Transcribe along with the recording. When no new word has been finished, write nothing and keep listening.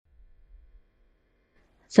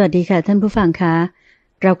สวัสดีค่ะท่านผู้ฟังคะ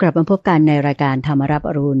เรากลับมาพบกันในรายการธรรมรับ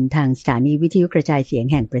อรุณทางสถานีวิทยุกระจายเสียง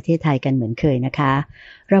แห่งประเทศไทยกันเหมือนเคยนะคะ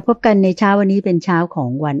เราพบกันในเช้าวันนี้เป็นเช้าของ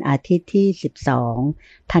วันอาทิตย์ที่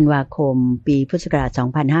12ธันวาคมปีพุทธศักราช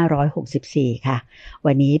2564ค่ะ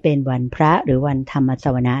วันนี้เป็นวันพระหรือวันธรรมส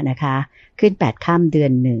วนะนะคะขึ้น8ค่ำเดือ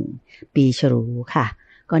น1ปีฉลูค่ะ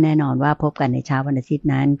ก็แน่นอนว่าพบกันในเช้าวันอาทิตย์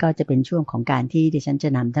นั้นก็จะเป็นช่วงของการที่ดิฉันจะ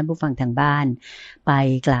นำท่านผู้ฟังทางบ้านไป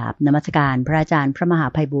กราบนมัสการพระอาจารย์พระมหา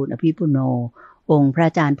ไพบูลย์อภิปุโนองค์พระ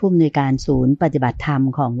อาจารย์ผู้อำนวยการศูนย์ปฏิบัติธรรม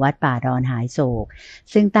ของวัดป่าดอนหายโศก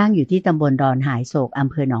ซึ่งตั้งอยู่ที่ตำบลดอนหายโศกอำ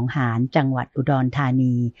เภอหนองหานจังหวัดอุดรธา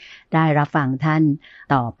นีได้รับฟังท่าน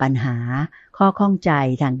ตอบปัญหาข้อข้องใจ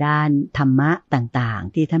ทางด้านธรรมะต่าง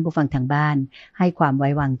ๆที่ท่านผู้ฟังทางบ้านให้ความไว้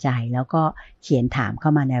วางใจแล้วก็เขียนถามเข้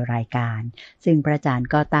ามาในรายการซึ่งพระอาจารย์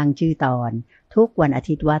ก็ตั้งชื่อตอนทุกวันอา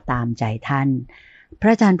ทิตย์ว่าตามใจท่านพร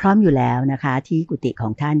ะอาจารย์พร้อมอยู่แล้วนะคะที่กุฏิขอ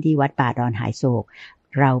งท่านที่วัดป่าดอนหายโศก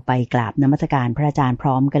เราไปกราบนมัสการพระอาจารย์พ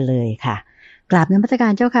ร้อมกันเลยค่ะกราบนมัสกา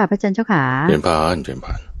รเจ้าค่ะพระอาจารย์เจ้าค่ะเจริญพ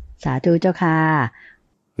รสาธุเจ้าค่ะ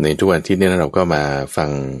ในทุกวันอาทิตย์นี้เราก็มาฟัง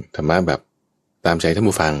ธรรมะแบบตามใจท่าน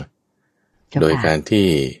ผู้ฟังโดยการที่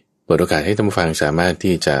เปิดโอกาสให้ท่านผู้ฟังสามารถ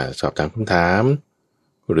ที่จะสอบถามคำถาม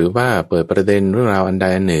หรือว่าเปิดประเด็นเรื่องราวอันใด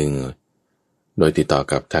อันหนึ่งโดยติดต่อ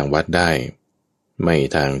กับทางวัดได้ไม่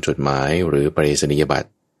ทางจดหมายหรือไปรษณียบัตร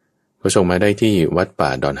ก็ส่งมาได้ที่วัดป่า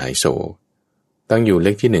ดอนหายโศกตั้งอยู่เล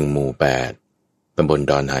ขที่1หมู่8ตำบล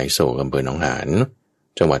ดอนหายโศกอำเภอหนองหาน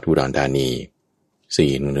จังหวัดอุดรธานี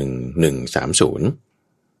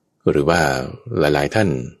41130หรือว่าหลายๆท่าน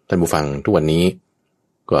ผู้ฟังทุกวันนี้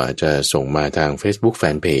ก็อาจจะส่งมาทาง Facebook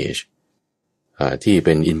Fanpage ที่เ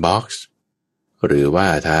ป็น Inbox หรือว่า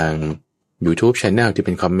ทาง YouTube Channel ที่เ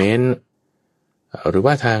ป็นคอมเมนต์หรือ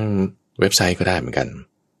ว่าทางเว็บไซต์ก็ได้เหมือนกัน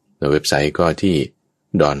ในเว็บไซต์ก็ที่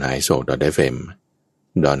donhaisok.fm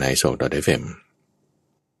donhaisok.fm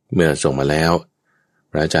เมื่อส่งมาแล้ว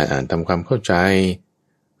พระอาจารย์อ่านทำความเข้าใจ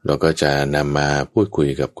เราก็จะนำมาพูดคุย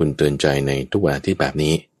กับคุณเตือนใจในทุกวันอาทิตย์แบบ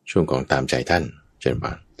นี้ช่วงของตามใจท่านเชิญ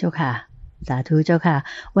ฟังเจ้าค่ะสาธุเจ้าค่ะ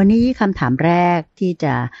วันนี้คำถามแรกที่จ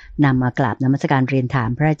ะนำมากราบนมัสการเรียนถาม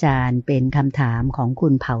พระอาจารย์เป็นคำถามของคุ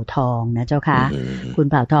ณเผ่าทองนะเจ้าค่ะคุณ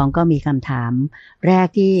เผ่าทองก็มีคำถามแรก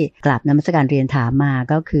ที่กราบนมัสการเรียนถามมา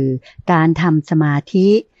ก็คือการทำสมาธิ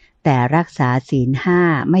แต่รักษาศีล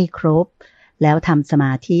5ไม่ครบแล้วทำสม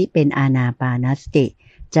าธิเป็นอานาปานสติ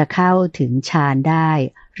จะเข้าถึงฌานได้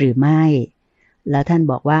หรือไม่แล้วท่าน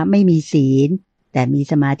บอกว่าไม่มีศีลแต่มี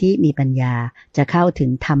สมาธิมีปัญญาจะเข้าถึง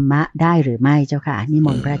ธรรมะได้หรือไม่เจ้าค่ะนิม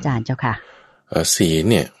นต์พระอาจารย์เจ้าค่ะศีล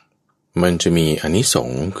เนี่ยมันจะมีอานิสง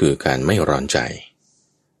ส์คือการไม่ร้อนใจ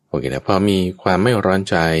โอเคนะพอมีความไม่ร้อน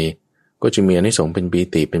ใจก็จะมีอานิสงส์เป็นปี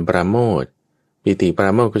ติเป็นปราโมทย์ปีติปร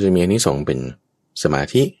าโมทย์ก็จะมีอานิสงส์เป็นสมา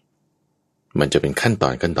ธิมันจะเป็นขั้นตอ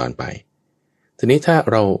นไปทีนี้ถ้า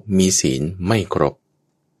เรามีศีลไม่ครบ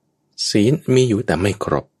ศีลมีอยู่แต่ไม่ค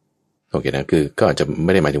รบโอเคนะคือก็อาจจะไ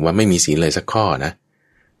ม่ได้หมายถึงว่าไม่มีศีลเลยสักข้อนะ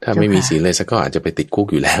ถ้าไม่มีศีลเลยสักข้ออาจจะไปติดคุก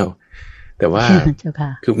อยู่แล้วแต่ว่า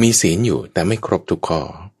คือมีศีลอยู่แต่ไม่ครบทุกข้อ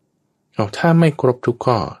เอาถ้าไม่ครบทุก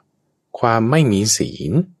ข้อความไม่มีศี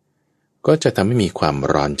ลก็จะทำให้มีความ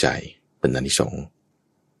ร้อนใจเป็นอานิสงส์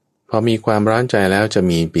พอมีความร้อนใจแล้วจะ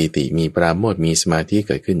มีปีติมีปราโมทย์มีสมาธิเ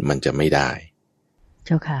กิดขึ้นมันจะไม่ได้เ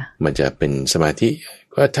จ้าค่ะมันจะเป็นสมาธิ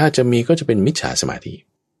ก็ถ้าจะมีก็จะเป็นมิจฉาสมาธิ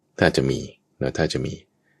ถ้าจะมีนะถ้าจะมี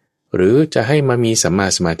หรือจะให้มามีสัมมา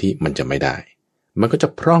สมาธิมันจะไม่ได้มันก็จะ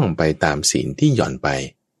พร่องไปตามศีลที่หย่อนไป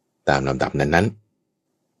ตามลำดับนั้น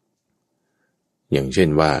ๆอย่างเช่น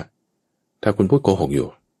ว่าถ้าคุณพูดโกหกอยู่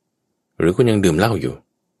หรือคุณยังดื่มเหล้าอยู่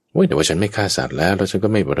แต่ว่าฉันไม่ฆ่าสัตว์แล้วฉันก็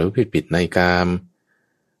ไม่ประพฤติผิดในกาม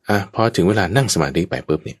พอถึงเวลานั่งสมาธิไป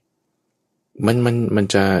ปุ๊บเนี่ยมัน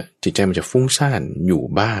จะจิตใจมันจะฟุ้งซ่านอยู่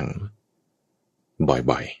บ้าง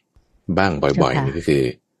บ่อยๆบ้างบ่อยๆนี่ก็คือ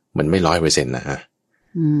มันไม่100%นะ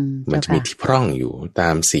มันจะมีที่พร่องอยู่ตา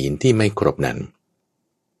มศีลที่ไม่ครบนั้น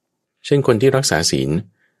เช่นคนที่รักษาศีล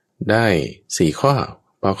ได้4ข้อ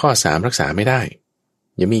พอข้อ3รักษาไม่ได้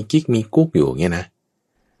ยังมีกิ๊กมีกุ๊กอยู่เงี้ยนะ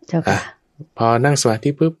พอนั่งสมาธิ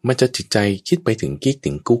ปุ๊บมันจะจิตใจคิดไปถึงกิ๊ก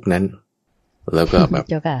ถึงกุ๊กนั้นแล้วก็แบบ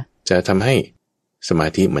จะทำให้สมา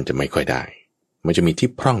ธิมันจะไม่ค่อยได้มันจะมีที่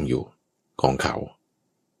พร่องอยู่ของเขา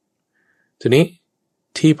ทีนี้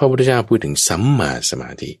ที่พระพุทธเจ้าพูดถึงสัมมาสม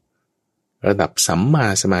าธิระดับสัมมา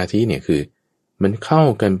สมาธิเนี่ยคือมันเข้า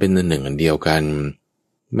กันเป็นหนึ่งอันเดียวกัน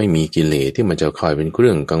ไม่มีกิเลสที่มันจะคอยเป็นเค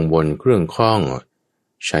รื่องกังวลเครื่องข้อง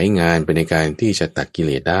ใช้งานไปในการที่จะตัดกิเ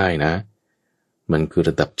ลสได้นะมันคือ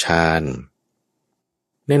ระดับฌาน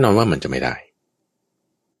แน่นอนว่ามันจะไม่ได้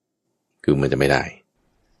คือมันจะไม่ได้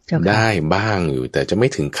ได้บ้างอยู่แต่จะไม่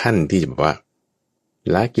ถึงขั้นที่จะแบบว่า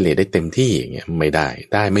ละกิเลสได้เต็มที่อย่างเงี้ยไม่ไ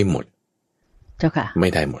ด้ไม่หมด เจ้าค่ะไม่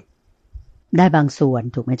ได้หมดได้บางส่วน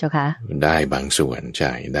ถูกไหมเจ้าคะได้บางส่วนใ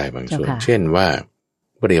ช่ได้บางส่วนเช่นว่า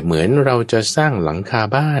เปรียบเหมือนเราจะสร้างหลังคา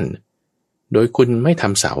บ้านโดยคุณไม่ท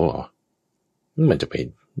ำเสาหรอมันจะไป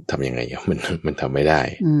ทำยังไงมันทำไม่ได้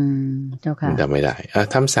เจ้าค่ะมันทำไม่ได้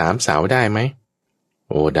ทำ3 เสาได้ไหม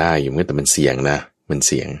โอ้ได้อยู่แต่มันเสี่ยงนะมันเ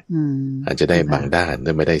สี่ยงอาจจะได้บางด้านแ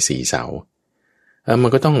ต่ไม่ได้4 เสามัน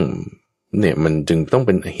ก็ต้องเนี่ยมันจึงต้องเ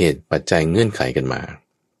ป็นเหตุปัจจัยเงื่อนไขกันมา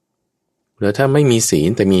แล้วถ้าไม่มีศีล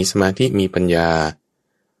แต่มีสมาธิมีปัญญา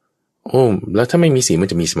โอ้แล้วถ้าไม่มีศีลมัน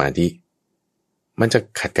จะมีสมาธิมันจะ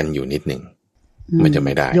ขัดกันอยู่นิดหนึ่งมันจะไ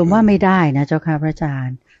ม่ได้โยมว่าไม่ได้นะเจ้าค่ะพระอาจาร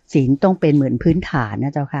ย์ศีลต้องเป็นเหมือนพื้นฐานน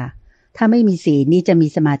ะเจ้าค่ะถ้าไม่มีศีลนี่จะมี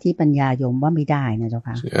สมาธิปัญญาโยมว่าไม่ได้นะเจ้า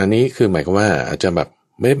ค่ะอันนี้คือหมายความว่าอาจจะแบบ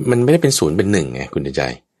มันไม่ได้เป็น0เป็น1ไงคุณใจ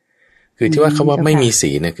คือที่ว่าคำว่าไม่มี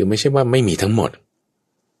ศีลนะคือไม่ใช่ว่าไม่มีทั้งหมด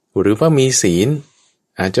หรือว่ามีศีล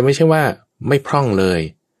อาจจะไม่ใช่ว่าไม่พร่องเลย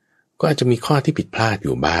ก็อาจจะมีข้อที่ผิดพลาดอ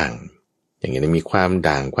ยู่บ้างอย่างนี้มีความ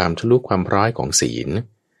ด่างความทะลุความพร้อยของศีล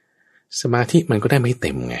สมาธิมันก็ได้ไม่เ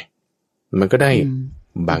ต็มไงมันก็ได้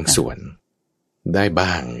บางส่วนได้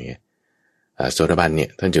บ้างเนี่ยโสดาบันเนี่ย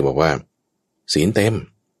ท่านจึงบอกว่าศีลเต็ม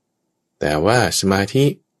แต่ว่าสมาธิ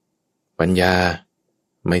ปัญญา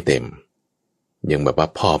ไม่เต็มยังแบบว่า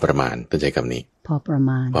พอประมาณต้องใช้คำนี้พอประม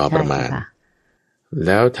าณแ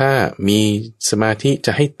ล้วถ้ามีสมาธิจ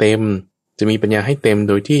ะให้เต็มจะมีปัญญาให้เต็ม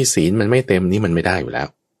โดยที่ศีลมันไม่เต็มนี่มันไม่ได้อยู่แล้ว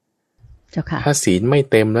เจ้าค่ะถ้าศีลไม่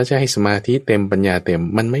เต็มแล้วจะให้สมาธิเต็มปัญญาเต็ม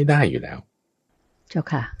มันไม่ได้อยู่แล้วเจ้า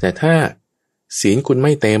ค่ะแต่ถ้าศีลคุณไ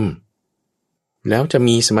ม่เต็มแล้วจะ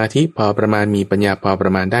มีสมาธิพอประมาณมีปัญญาพอปร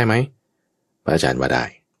ะมาณได้ไหมพระอาจารย์ว่าได้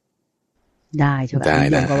เจ้าค่ะ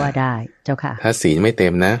ยังก็ว่าได้เจ้าค่ะถ้าศีลไม่เต็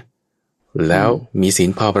มนะแล้วมีศีล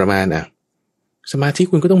พอประมาณสมาธิ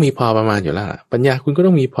คุณก็ต้องมีพอประมาณอยู่แล้วปัญญาคุณก็ต้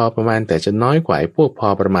องมีพอประมาณแต่จะน้อยกว่าพวกพอ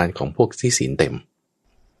ประมาณของพวกที่ศีลเต็ม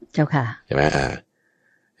เจ้าค่ะใช่ไหม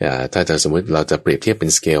ถ้าจะสมมติเราจะเปรียบเทียบเป็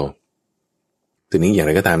นสเกลทีนี้อย่างไ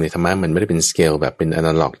รก็ตามในธรรมะมันไม่ได้เป็นสเกลแบบเป็นอน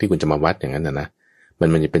าล็อกที่คุณจะมาวัดอย่างนั้นนะ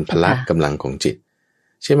มันจะเป็นพละกำลังของจิต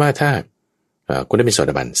เช่นว่าถ้าคุณได้เป็นโส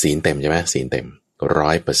ดาบันศีลเต็มใช่ไหมศีลเต็ม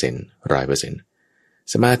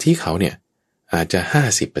 100% สมาธิเขาเนี่ยอาจจะ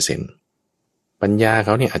 50%ปัญญาเข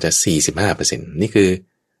าเนี่ยอาจจะ 45% นี่คือ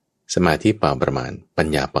สมาธิพอประมาณปัญ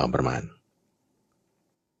ญาพอประมาณ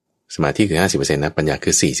สมาธิคือ 50% นะปัญญาคื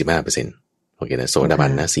อ 45%โอเคนะโสดาบั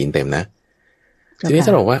นนะศีลเต็มนะทีนี้ถ้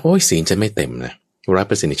าบอกว่าโอ้ยศีลฉันไม่เต็มนะ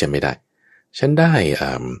 100% นี่ฉันไม่ได้ฉันได้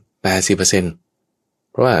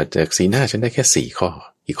80%เพราะว่าจากศีล5ฉันได้แค่4ข้อ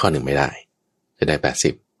อีกข้อหนึ่งไม่ได้จะได้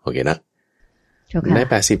80โอเคนะได้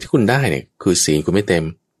80ที่คุณได้เนี่ยคือศีลคุณไม่เต็ม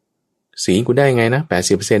ศีลคุณได้ไงนะ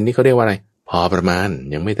 80% นี่เขาเรียกว่าอะไรพอประมาณ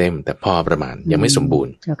ยังไม่เต็มแต่พอประมาณยังไม่สมบูร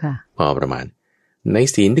ณ์พอประมาณใน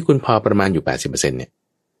ศีลที่คุณพอประมาณอยู่ 80% เนี่ย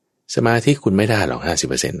สมาธิคุณไม่ได้หรอก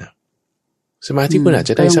 50% นะสมาธิคุณอาจ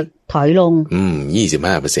จะได้สักถอยลง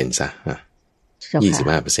25% ซะ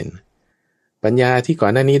25%ปัญญาที่ก่อ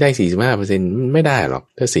นหน้านี้ได้ 45% ไม่ได้หรอก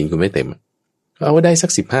ถ้าศีลคุณไม่เต็มเอาว่าได้สั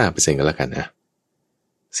ก 15% ก็แล้วกันนะ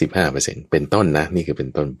 15% เป็นต้นนะนี่คือเป็น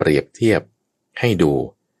ต้นเปรียบเทียบให้ดู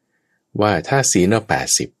ว่าถ้าศีลเรา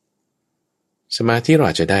80สมาธิเรา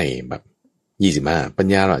อาจจะได้แบบ25ปัญ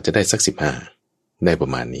ญาเราอาจจะได้สัก15ได้ปร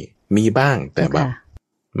ะมาณนี้มีบ้างแต่แบบ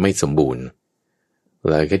ไม่สมบูรณ์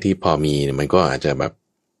แล้วก็ที่พอมีมันก็อาจจะแบบ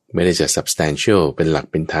ไม่ได้จะ substantial เป็นหลัก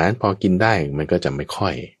เป็นฐานพอกินได้มันก็จะไม่ค่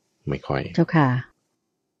อยเจ้าค่ะ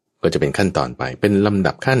ก็จะเป็นขั้นตอนไปเป็นลำ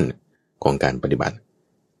ดับขั้นของการปฏิบัติ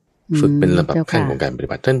ฝึกเป็นลำดับขั้นของการปฏิ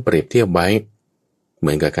บัติท่านเปรียบเทียบไว้เห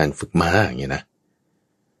มือนกับการฝึกม้าอย่างเงี้ยนะ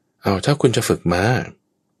ถ้าคุณจะฝึกม้า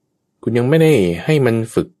คุณยังไม่ได้ให้มัน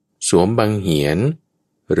ฝึกสวมบังเหียน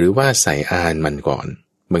หรือว่าใส่อานมันก่อน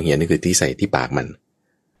บังเหียนนี่คือที่ใส่ที่ปากมัน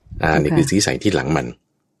นี่คือที่ใส่ที่หลังมัน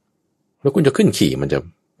แล้วคุณจะขึ้นขี่มันจะ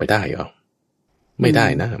ไปได้หรอไม่ได้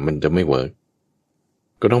นะมันจะไม่เวิร์ก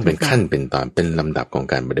ก็ต้องเป็นขั้นเป็นตอนเป็นลำดับของ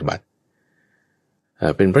การปฏิบัติ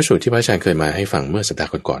เป็นพระสูตรที่พระอาจารย์เคยมาให้ฟังเมื่อสัปดา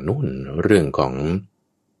ห์ก่อนๆนู่นเรื่องของ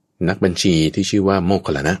นักบัญชีที่ชื่อว่าโมค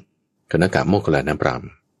คัลลานะคณกะโมคคัลลานะพราหมณ์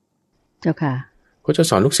เจ้าค่ะเขาจะ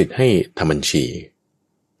สอนลูกศิษย์ให้ทำบัญชี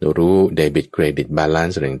รู้เดบิตเครดิตบาลาน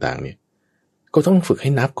ซ์อะไรต่างๆเนี่ยก็ต้องฝึกให้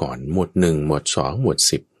นับก่อนหมวด1หมวด2หมวด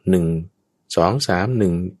10 1 2 3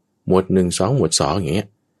 1หมวด1 2หมวด2อย่างเงี้ย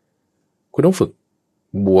คุณต้องฝึก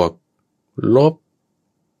บวกลบ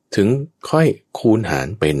ถึงค่อยคูณหาร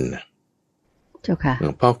เป็นเจ้าค่ะ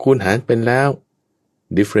พอคูณหารเป็นแล้ว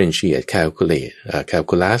differentiate calculate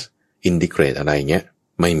calculus integrate อะไรเงี้ย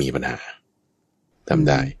ไม่มีปัญหาทำ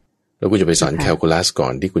ได้แล้วคุณจะไปสอน calculus ก่อ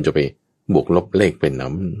นที่คุณจะไปบวกลบเลขเป็น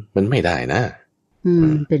มันไม่ได้นะ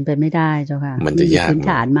เป็นไปไม่ได้เจ้าค่ะมันจะยากพื้น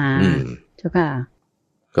ฐานมาเจ้าค่ะ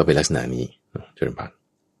ก็เป็นลักษณะนี้จุลพันธ์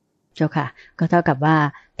เจ้าค่ะก็เท่ากับว่า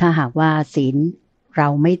ถ้าหากว่าศีลเรา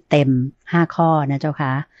ไม่เต็ม5ข้อนะเจ้าค่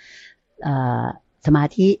ะสมา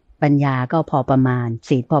ธิปัญญาก็พอประมาณ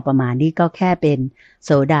ศีลพอประมาณนี่ก็แค่เป็นโส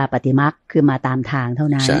ดาปัตติมรรคคือมาตามทางเท่า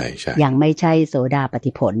นั้นยังไม่ใช่โสดาปัต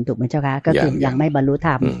ติผลถูกไหมเจ้าค่ะก็คือยังไม่บรรลุธ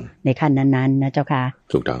รรมในขั้นนั้นๆนะเจ้าค่ะ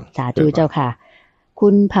ถูกต้องสาธุเจ้าค่ะคุ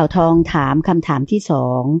ณเผ่าทองถามคำถามที่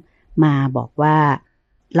2มาบอกว่า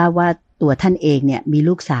เล่าว่าตัวท่านเองเนี่ยมี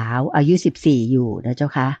ลูกสาวอายุ14อยู่นะเจ้า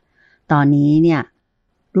ค่ะตอนนี้เนี่ย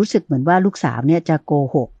รู้สึกเหมือนว่าลูกสาวเนี่ยจะโก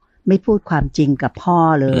หกไม่พูดความจริงกับพ่อ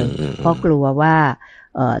เลยเพราะกลัวว่า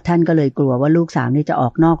ท่านก็เลยกลัวว่าลูกสาวเนี่ยจะออ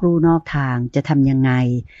กนอกลู่นอกทางจะทำยังไง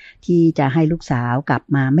ที่จะให้ลูกสาวกลับ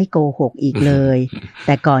มาไม่โกหกอีกเลยแ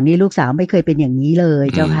ต่ก่อนนี้ลูกสาวไม่เคยเป็นอย่างนี้เลย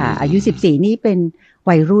เจ้าค่ะอายุ14นี่เป็น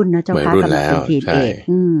วัยรุ่นนะเจ้าค่ะกำลังเป็นทีนเอก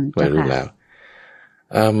วัยรุ่นแล้ว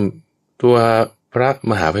ตัวพระ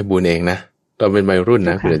มหาไพบูลย์เองนะตอนเป็นวัยรุ่น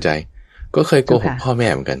นะคุณใจก็เคยโกหกพ่อแม่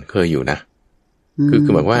เหมือนกันเคยอยู่นะคือ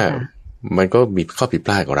หมายว่ามันก็มีข้อผิดพ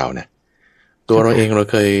ลาดของเรานะตัวเราเองเรา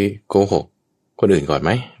เคยโกหกคนอื่นก่อนไห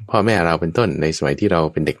มพ่อแม่เราเป็นต้นในสมัยที่เรา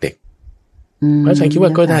เป็นเด็กๆเพราะฉันคิดว่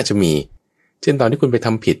าก็น่าจะมีเช่นตอนที่คุณไปท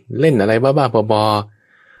ำผิดเล่นอะไรบ้าๆบอ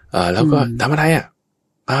ๆแล้วก็ทำอะไรอ่ะ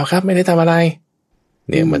เปล่าครับไม่ได้ทำอะไร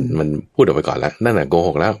เนี่ยมันพูดออกไปก่อนแล้วนั่นแหละโกห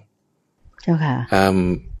กแล้วเจ้าค่ะ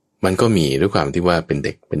มันก็มีด้วยความที่ว่าเป็นเ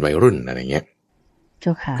ด็กเป็นวัยรุ่นอะไรเงี้ยเจ้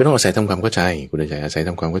าค่ะก็ต้องอาศัยทำความเข้าใจคุณใจอาศัยท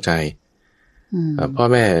ำความเข้าใจพ่อ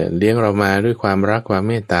แม่เลี้ยงเรามาด้วยความรักความ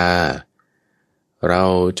เมตตาเรา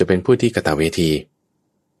จะเป็นผู้ที่กตเวที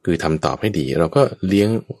คือทำตอบให้ดีเราก็เลี้ยง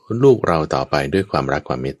ลูกเราต่อไปด้วยความรัก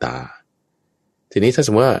ความเมตตาทีนี้ถ้าส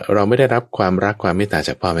มมติว่าเราไม่ได้รับความรักความเมตตาจ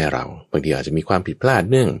ากพ่อแม่เราบางทีอาจจะมีความผิดพลาด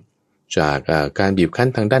เนื่องจากการบีบคั้น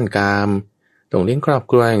ทางด้านกามต้องเลี้ยงครอบ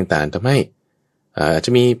ครัวต่างๆทำให้อาจจ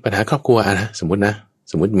ะมีปัญหาครอบครัวนะสมม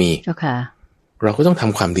ติมีเราก็ต้องท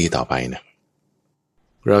ำความดีต่อไปนะ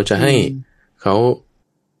เราจะให้เขา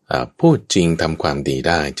พูดจริงทำความดีไ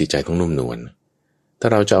ด้จิตใจต้องนุ่มนวลถ้า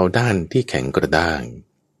เราจะเอาด้านที่แข็งกระด้าง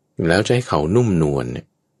แล้วจะให้เขานุ่มนวลเนี่ย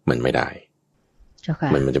มันไม่ได้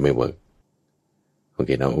มันจะไม่เวิร์กโอเค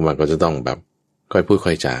นะมันก็จะต้องแบบค่อยพูด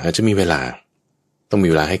ค่อยจาอาจจะมีเวลาต้องมี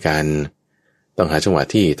เวลาให้กันต้องหาจังหวะ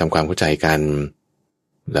ที่ทำความเข้าใจกัน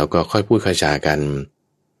แล้วก็ค่อยพูดค่อยจากัน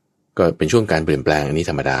ก็เป็นช่วงการเปลี่ยนแปลงอันนี้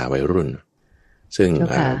ธรรมดาวัยรุ่นซึ่ง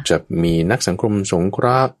จะมีนักสังคมสงเคร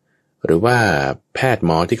าะห์หรือว่าแพทย์ห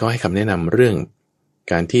มอที่เขาให้คำแนะนำเรื่อง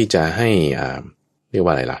การที่จะให้เรียก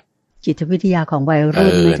ว่าอะไรล่ะจิตวิทยาของวัยรุ่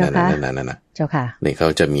นไหมเจ้าคะเจ้าค่ะนี่เขา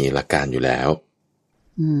จะมีหลักการอยู่แล้ว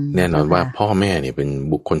แน่นอนว่าพ่อแม่เนี่ยเป็น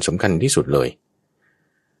บุคคลสำคัญที่สุดเลย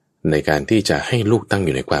ในการที่จะให้ลูกตั้งอ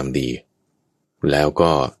ยู่ในความดีแล้ว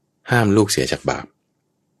ก็ห้ามลูกเสียจากบาป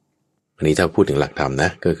อันนี้ถ้าพูดถึงหลักธรรมนะ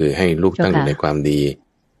ก็คือให้ลูกตั้งอยู่ในความดี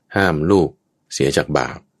ห้ามลูกเสียจากบ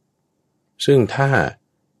าปซึ่งถ้า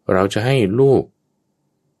เราจะให้ลูก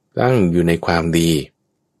ตั้งอยู่ในความดี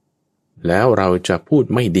แล้วเราจะพูด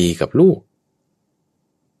ไม่ดีกับลูก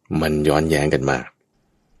มันย้อนแย้งกันมาก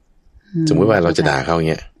สมมติว่าเราจะด่าเขา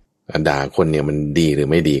เงี้ยด่าคนเนี่ยมันดีหรือ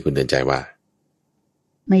ไม่ดีคุณเดินใจว่า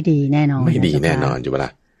ไม่ดีแน่นอนไม่ดีแน่นอนอยู่เวลา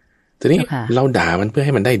ทีนี้เราด่ามันเพื่อใ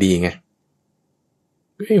ห้มันได้ดีไง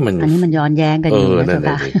อันนี้มันย้อนแย้งกันอยู่นะ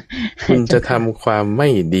จ๊ะคุณจะทำความไม่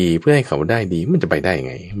ดีเพื่อให้เขาได้ดีมันจะไปได้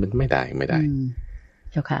ไงมันไม่ได้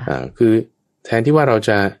เจ้าค่ะคือแทนที่ว่าเราจ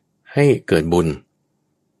ะให้เกิดบุญ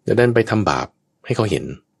จะเดินไปทำบาปให้เขาเห็น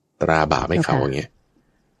ตราบาปให้เขาอย่างเงี้ย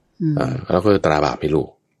เราก็ตราบาปให้ลูก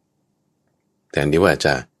แทนที่ว่าจ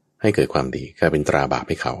ะให้เกิดความดีกลายเป็นตราบาป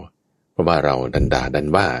ให้เขาเพราะว่าเราดันด่าดัน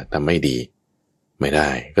ว่าทำไม่ดีไม่ได้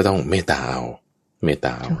ก็ต้องเมตตาเอาเมตต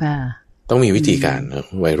าต้องมีวิธีการ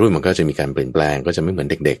วัยรุ่นมันก็จะมีการเปลี่ยนแปลงก็จะไม่เหมือน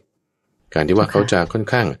เด็กๆการที่ว่าเขาจะค่อน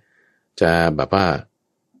ข้างจะแบบว่า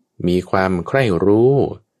มีความใคร่รู้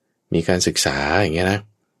มีการศึกษาอย่างเงี้ยนะ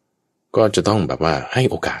ก็จะต้องแบบว่าให้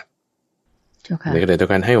โอกาสในขณะเดีย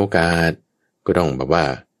วกันให้โอกาสก็ต้องแบบว่า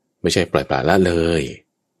ไม่ใช่ปล่อยปละละเลย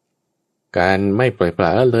การไม่ปล่อยปละ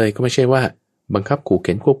ละเลยก็ไม่ใช่ว่าบังคับขู่เ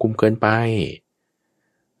ข็นควบคุมเกินไป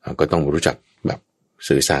ก็ต้องรู้จักแบบ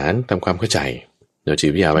สื่อสารทำความเข้าใจโดยจิต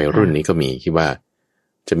วิทยาวัยรุ่นนี้ก็มีคิดว่า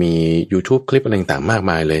จะมี YouTube คลิปอะไรต่างๆมาก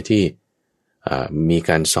มายเลยที่มี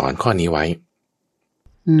การสอนข้อนี้ไว้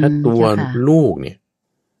ถ้าตัวลูกเนี่ย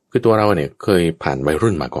คือตัวเราเนี่ยเคยผ่านวัย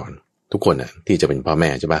รุ่นมาก่อนทุกคนน่ะที่จะเป็นพ่อแม่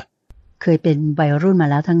ใช่ปะเคยเป็นวัยรุ่นมา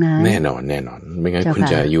แล้วทั้งนั้นแน่นอนไม่งั้นคุณ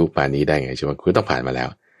จะอายุป่านนี้ได้ไงใช่ไหมคุณต้องผ่านมาแล้ว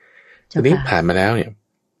ทีนี้ผ่านมาแล้วเนี่ย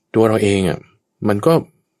ตัวเราเองอ่ะมันก็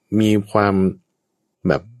มีความ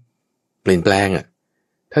แบบเปลี่ยนแปลงอ่ะ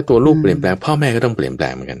ถ้าตัวลูกเปลี่ยนแปลงพ่อแม่ก็ต้องเปลี่ยนแปล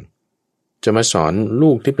งเหมือนกันจะมาสอนลู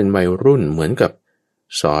กที่เป็นวัยรุ่นเหมือนกับ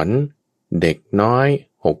สอนเด็กน้อย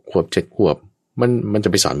6 ขวบ 7 ขวบมันจะ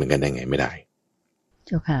ไปสอนเหมือนกันได้ไงไม่ได้ เ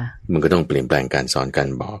จ้าค่ะมันก็ต้องเปลี่ยนแปลงการสอนการ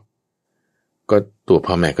บอกก็ตัว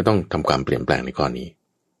พ่อแม่ก็ต้องทำความเปลี่ยนแปลงในข้อนี้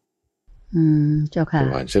เจ้าค่ะ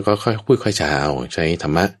จะก็ค่อยพูดค่อยจาใช้ธร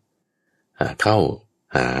รมะเข้า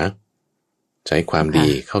หาใช้ความดี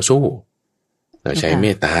เข้าสู้แล้วใช้เม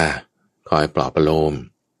ตตาคอยปลอบประโลม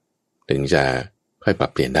ถึงจะค่อยปรั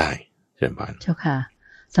บเปลี่ยนได้เชิญพรเจ้าค่ะ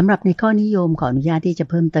สำหรับในข้อนิยมขออนุญาตที่จะ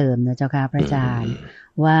เพิ่มเติมนะเจ้าค่ะพระอาจารย์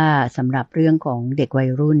ว่าสำหรับเรื่องของเด็กวัย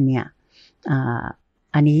รุ่นเนี่ย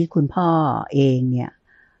อันนี้คุณพ่อเองเนี่ย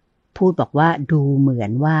พูดบอกว่าดูเหมือ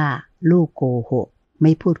นว่าลูกโกหกไ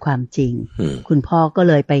ม่พูดความจริงคุณพ่อก็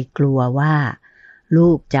เลยไปกลัวว่าลู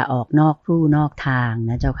กจะออกนอกลู่นอกทาง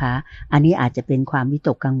นะเจ้าคะอันนี้อาจจะเป็นความวิต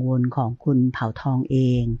กกังวลของคุณเผ่าทองเอ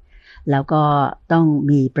งแล้วก็ต้อง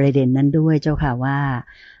มีประเด็นนั้นด้วยเจ้าค่ะว่า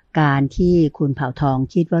การที่คุณเผ่าทอง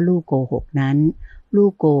คิดว่าลูกโกหกนั้นลู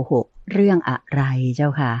กโกหกเรื่องอะไรเจ้า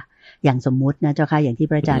ค่ะอย่างสมมุตินะเจ้าค่ะอย่างที่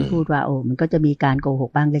พระอาจารย์พูดว่ามันก็จะมีการโกหก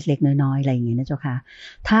บ้างเล็กๆน้อยๆอะไรอย่างเงี้ยนะเจ้าค่ะ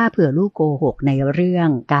ถ้าเผื่อลูกโกหกในเรื่อง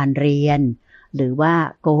การเรียนหรือว่า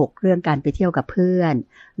โกหกเรื่องการไปเที่ยวกับเพื่อน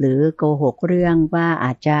หรือโกหกเรื่องว่าอ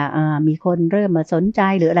าจจะมีคนเริ่มมาสนใจ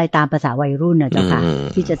หรืออะไรตามภาษาวัยรุ่นนะเจ้าค่ะ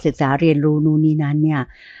ที่จะศึกษาเรียนรู้นู่นนี่นั้นเนี่ย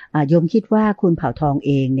โยมคิดว่าคุณเผ่าทองเ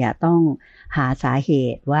องเนี่ยต้องหาสาเห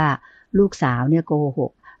ตุว่าลูกสาวเนี่ยโกห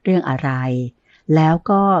กเรื่องอะไรแล้ว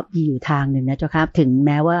ก็มีอยู่ทางหนึ่งนะเจ้าค่ะถึงแ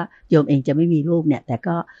ม้ว่าโยมเองจะไม่มีลูกเนี่ยแต่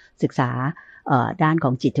ก็ศึกษาด้านข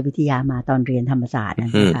องจิตวิทยามาตอนเรียนธรรมศาสตร์น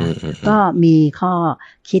ะคะก็มีข้อ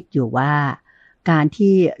คิดอยู่ว่าการ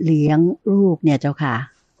ที่เลี้ยงลูกเนี่ยเจ้าค่ะ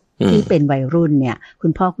ที่เป็นวัยรุ่นเนี่ยคุ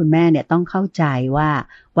ณพ่อคุณแม่เนี่ยต้องเข้าใจว่า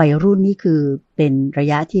วัยรุ่นนี่คือเป็นระ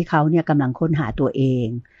ยะที่เขาเนี่ยกำลังค้นหาตัวเอง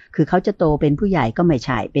คือเขาจะโตเป็นผู้ใหญ่ก็ไม่ใ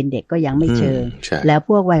ช่เป็นเด็กก็ยังไม่เชิงแล้วพ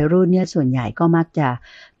วกวัยรุ่นเนี่ยส่วนใหญ่ก็มักจะ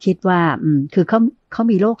คิดว่าคือเขา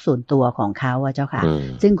มีโลกส่วนตัวของเขาอะเจ้าค่ะ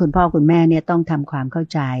ซึ่งคุณพ่อคุณแม่เนี่ยต้องทำความเข้า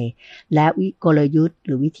ใจและกลยุทธ์ห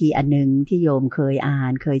รือวิธีอันนึงที่โยมเคยอ่า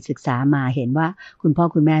นเคยศึกษามาเห็นว่าคุณพ่อ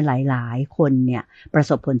คุณแม่หลายๆคนเนี่ยประ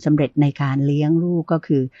สบผลสำเร็จในการเลี้ยงลูกก็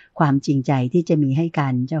คือความจริงใจที่จะมีให้กั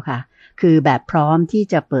นเจ้าค่ะคือแบบพร้อมที่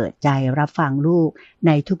จะเปิดใจรับฟังลูกใ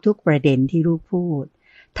นทุกๆประเด็นที่ลูกพูด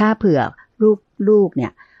ถ้าเผื่อลูกเนี่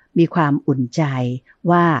ยมีความอุ่นใจ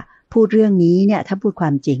ว่าพูดเรื่องนี้เนี่ยถ้าพูดควา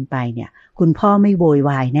มจริงไปเนี่ยคุณพ่อไม่โวย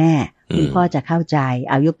วายแน่คุณพ่อจะเข้าใจ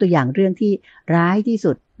เอายกตัวอย่างเรื่องที่ร้ายที่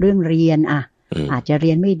สุดเรื่องเรียนอาจจะเ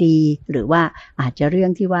รียนไม่ดีหรือว่าอาจจะเรื่อ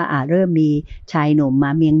งที่ว่าเริ่มมีชายหนุ่มม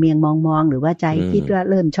าเมียงมองหรือว่าใจคิดว่า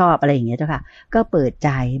เริ่มชอบอะไรอย่างเงี้ยเจ้าค่ะก็เปิดใจ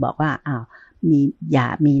บอกว่ามีอย่า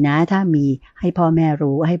มีนะถ้ามีให้พ่อแม่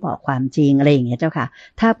รู้ให้บอกความจริงอะไรอย่างเงี้ยเจ้าค่ะ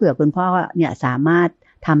ถ้าเผื่อคุณพ่อเนี่ยสามารถ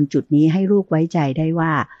ทำจุดนี้ให้ลูกไว้ใจได้ว่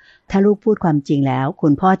าถ้าลูกพูดความจริงแล้วคุ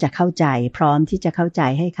ณพ่อจะเข้าใจพร้อมที่จะเข้าใจ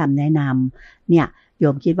ให้คำแนะนำเนี่ยโย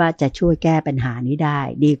มคิดว่าจะช่วยแก้ปัญหานี้ได้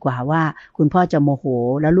ดีกว่าว่าคุณพ่อจะโมโห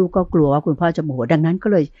แล้วลูกก็กลัวว่าคุณพ่อจะโมโหดังนั้นก็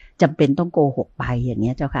เลยจำเป็นต้องโกหกไปอย่างเ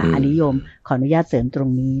งี้ยเจ้าค่ะอันนี้โยมขออนุญาตเสริมตรง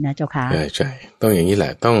นี้นะเจ้าค่ะใช่ต้องอย่างนี้แหล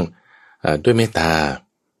ะต้องด้วยเมตตา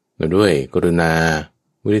ด้วยกรุณา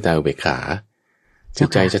มุทิตาอุเบกขาจิต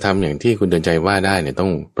ใจจะทำอย่างที่คุณเดินใจว่าได้เนี่ยต้อ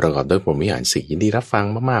งประกอบด้วยพรหมวิหารสี่ยินดีรับฟัง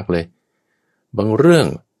มากๆเลยบางเรื่อง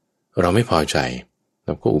เราไม่พอใจเร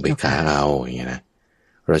าก็อุเบกขาเอาอย่างเงี้ยนะ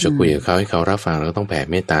เราจะคุยกับเขาให้เขารับฟังเราก็ต้องแผ่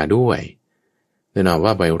เมตตาด้วยแน่นอนว่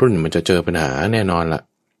าวัยรุ่นมันจะเจอปัญหาแน่นอนละ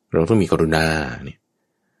เราต้องมีกรุณาเนี่ย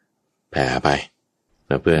แผ่ไปแ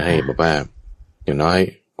ล้วเพื่อให้บอกว่าอย่างน้อย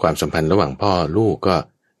ความสัมพันธ์ระหว่างพ่อลูกก็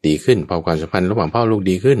ดีขึ้นพอความสัมพันธ์ระหว่างพ่อลูก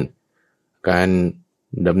ดีขึ้นการ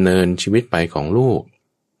ดำเนินชีวิตไปของลูก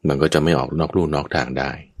มันก็จะไม่ออกนอกลู่นอกทางไ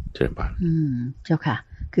ด้เชิญป่ะเจ้าค่ะ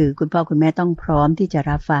คือคุณพ่อคุณแม่ต้องพร้อมที่จะ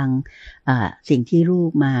รับฟังสิ่งที่ลู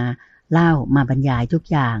กมาเล่ามาบรรยายทุก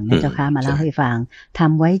อย่างนะเจ้าค่ะมาเล่าให้ฟังท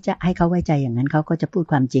ำไว้จะให้เขาไว้ใจอย่างนั้นเขาก็จะพูด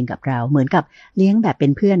ความจริงกับเราเหมือนกับเลี้ยงแบบเป็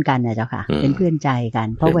นเพื่อนกันนะเจ้าค่ะเป็นเพื่อนใจกัน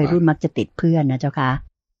เพราะวัยรุ่นมักจะติดเพื่อนนะเจ้าค่ะ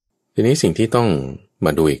ทีนี้สิ่งที่ต้องม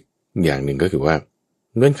าดูอีกอย่างหนึ่งก็คือว่า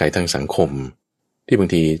เงื่อนไขทางสังคมที่บาง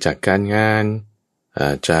ทีจากการงาน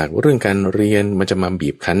จากเรื่องการเรียนมันจะมาบี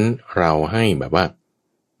บคั้นเราให้แบบว่า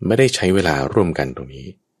ไม่ได้ใช้เวลาร่วมกันตรงนี้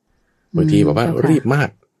บางทีแบบว่ารีบมาก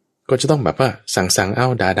ก็จะต้องแบบว่าสั่งเอา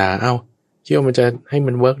ด่าเอาเชื่อมันจะให้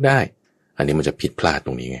มันเวิร์กได้อันนี้มันจะผิดพลาดต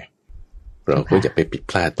รงนี้ไงเราก็จะไปผิด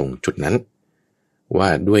พลาดตรงจุดนั้นว่า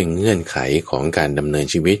ด้วยเงื่อนไขของการดำเนิน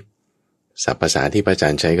ชีวิตศัพท์ภาษาที่พระอาจา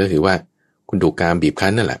รย์ใช้ก็คือว่าคุณถูกการบีบคั้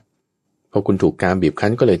นนั่นแหละพอคุณถูกการบีบคั้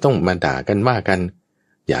นก็เลยต้องมาด่ากันว่ากัน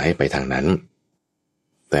อย่าให้ไปทางนั้น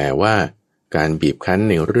แต่ว่าการบีบคั้น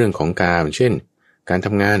ในเรื่องของการเช่นการท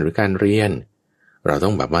ำงานหรือการเรียนเราต้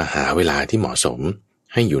องแบบว่าหาเวลาที่เหมาะสม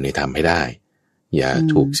ให้อยู่ในธรรมให้ได้อย่า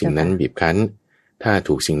ถูกสิ่งนั้นบีบคั้นถ้า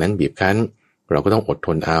ถูกสิ่งนั้นบีบคั้นเราก็ต้องอดท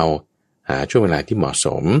นเอาหาช่วงเวลาที่เหมาะส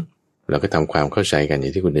มแล้วก็ทำความเข้าใจกันอย่า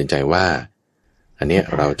งที่คุณเดินใจว่า อันเนี้ย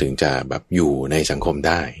เราถึงจะแบบอยู่ในสังคมไ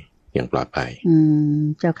ด้อย่างปลอดภัย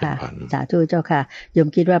เจ้าค่ะสาธุเจ้าค่ะโยม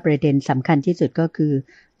คิดว่าประเด็นสำคัญที่สุดก็คือ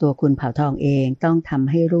ตัวคุณเผ่าทองเองต้องทำ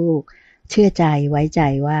ให้ลูกเชื่อใจไว้ใจ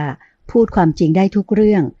ว่าพูดความจริงได้ทุกเ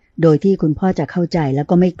รื่องโดยที่คุณพ่อจะเข้าใจแล้ว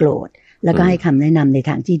ก็ไม่โกรธแล้วก็ให้คำแนะนำในท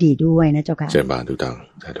างที่ดีด้วยนะเจ้าค่ะเชิญบานถูกต้อง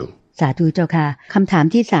สาธุสาธุเจ้าค่ะคำถาม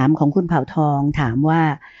ที่3ของคุณเผ่าทองถามว่า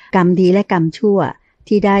กรรมดีและกรรมชั่ว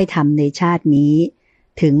ที่ได้ทำในชาตินี้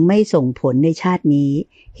ถึงไม่ส่งผลในชาตินี้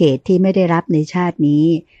เหตุที่ไม่ได้รับในชาตินี้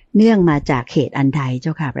เนื่องมาจากเหตุอันใดเจ้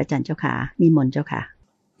าค่ะพระอาจารย์เจ้าค่ะนิมนต์เจ้าค่ะ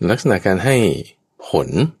ลักษณะการให้ผล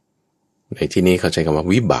ในที่นี้เขาใช้คำว่า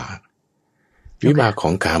วิบากข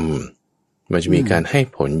องกรรมมันจะมีการให้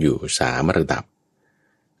ผลอยู่3ระดับ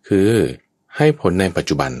คือให้ผลในปัจ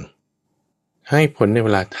จุบันให้ผลในเว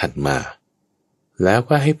ลาถัดมาแล้ว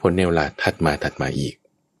ก็ให้ผลในเวลาถัดมาอีก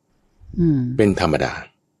เป็นธรรมดา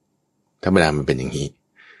มันเป็นอย่างนี้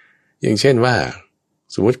อย่างเช่นว่า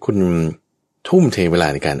สมมติคุณทุ่มเทเวลา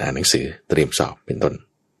ในการอ่านหนังสือเตรียมสอบเป็นต้น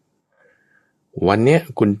วันเนี้ย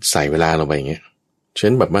คุณใส่เวลาลงไปอย่างเงี้ย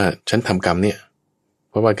ฉันทำกรรมเนี่ย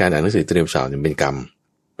เพราะว่าการอ่านหนังสือเตรียมสอบเนี่ยเป็นกรรม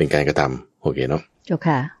เป็นการกระทำโอเคเนาะเจ้า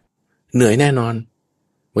ค่ะเหนื่อยแน่นอน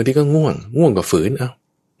บางทีก็ง่วงกับฝืน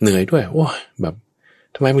เหนื่อยด้วยโอ้ยแบบ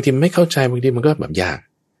ทำไมบางทีไม่เข้าใจบางทีมันก็แบบยาก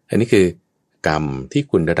อันนี้คือกรรมที่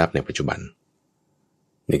คุณได้รับในปัจจุบัน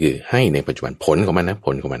นี่คือให้ในปัจจุบันผลของมันเ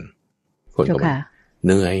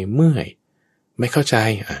หนื่อยเมื่อยไม่เข้าใจ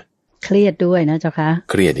เครียดด้วยนะเจ้าค่ะ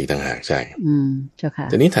เครียดอีกต่างหากใช่เจ้าค่ะ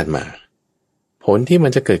ทีนี้ถัดมาผลที่มั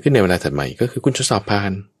นจะเกิดขึ้นในเวลาถัดมาก็คือคุณจะสอบผ่า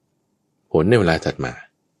นผลในเวลาถัดมา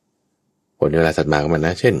ของมันน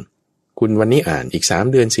ะเช่นคุณวันนี้อ่านอีก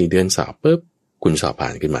3 เดือน4 เดือนสอบปุ๊บคุณสอบผ่า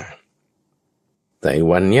นขึ้นมาแต่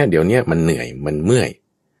วันเนี้ยเดี๋ยวเนี้ยมันเหนื่อยมันเมื่อย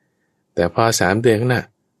แต่พอ3 เดือนข้างหน้า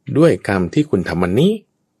ด้วยกรรมที่คุณทำวันนี้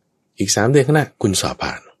อีก3 เดือนข้างหน้าคุณสอบ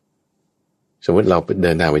ผ่านสมมติเราเ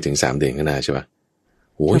ดินทางไปถึง3 เดือนข้างหน้าใช่ปะ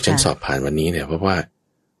โอ้ยฉันสอบผ่านวันนี้เนี่ยเพราะว่า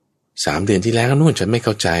3 เดือนที่แล้วนู่นฉันไม่เ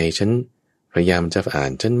ข้าใจฉันพยายามจะอ่า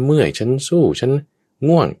นฉันเมื่อยฉันสู้ฉัน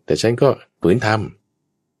ง่วงแต่ฉันก็ฝืนท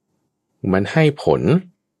ำมันให้ผล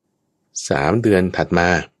3 เดือนถัดมา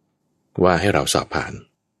ว่าให้เราสอบผ่าน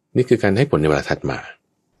นี่คือการให้ผลในเวลาถัดมา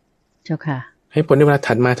เจ้าค่ะให้ผลในเวลา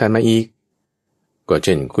ถัดมาอีกก็เ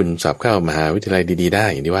ช่นคุณสอบเข้ามหาวิทยาลัยดีๆได้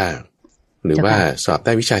อย่างที่ว่าหรือว่าสอบไ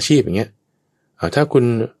ด้วิชาชีพอย่างเงี้ยถ้าคุณ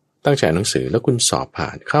ตั้งใจอ่านหนังสือแล้วคุณสอบผ่า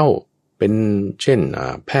นเข้าเป็นเช่น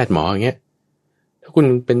แพทย์หมออย่างเงี้ยถ้าคุณ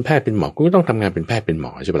เป็นแพทย์เป็นหมอคุณก็ต้องทำงานเป็นแพทย์เป็นหม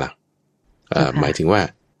อใช่ปะล่ะหมายถึงว่า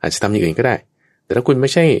อาจจะทำอย่างอื่นก็ได้แต่ถ้าคุณไม่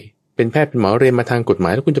ใช่เป็นแพทย์เป็นหมอเรียนมาทางกฎหมา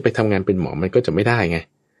ยแล้วคุณจะไปทำงานเป็นหมอมันก็จะไม่ได้ไง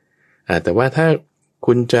แต่ว่าถ้า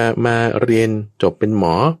คุณจะมาเรียนจบเป็นหม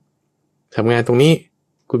อทำงานตรงนี้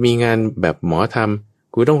คุณมีงานแบบหมอท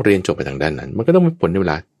ำคุณต้องเรียนจบไปทางด้านนั้นมันก็ต้องมีผลในเว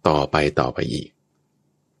ลาต่อไปอีก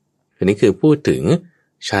อันนี้คือพูดถึง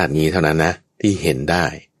ชาตินี้เท่านั้นนะที่เห็นได้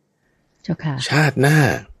ชาติหน้า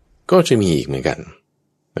ก็จะมีอีกเหมือนกัน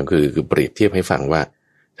นั่นคือเปรียบเทียบให้ฟังว่า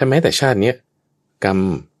ถ้าแม้แต่ชาตินี้กรรม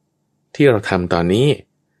ที่เราทำตอนนี้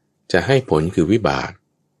จะให้ผลคือวิบาก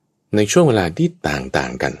ในช่วงเวลาที่ต่าง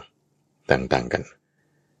กัน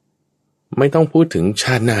ไม่ต้องพูดถึงช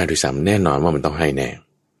าติหน้าด้วยซ้ำแน่นอนว่ามันต้องให้แน่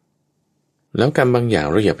แล้วกรรมบางอย่าง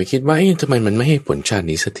เราอย่าไปคิดว่าทำไมมันไม่ให้ผลชาติ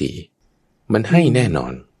นี้สักทีมันให้แน่นอ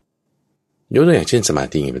นยกตัวอย่างเช่นสมา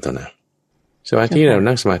ธิอย่างเป็นต้นนะสมาธิเรา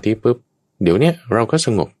นั่งสมาธิปุ๊บเดี๋ยวเนี้ยเราก็ส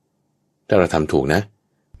งบถ้าเราทำถูกนะ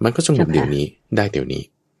มันก็สงบเดี๋ยวนี้ได้เดี๋ยวนี้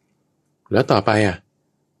แล้วต่อไป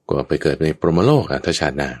ก็ไปเกิดในพรหมโลกถ้าชา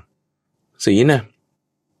ติหน้าศี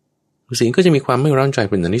ลก็จะมีความไม่ร้อนใจ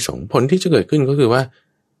เป็นอานิสงส์ผลที่จะเกิดขึ้นก็คือว่า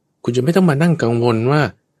คุณจะไม่ต้องมานั่งกังวลว่า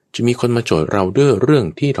จะมีคนมาโจทย์เราด้วยเรื่อง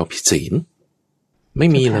ที่เราผิดศีลไม่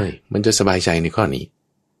มีเลยมันจะสบายใจในข้อนี้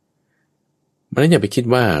เพราะฉะนั้นอย่าไปคิด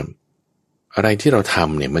ว่าอะไรที่เราท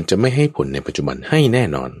ำเนี่ยมันจะไม่ให้ผลในปัจจุบันให้แน่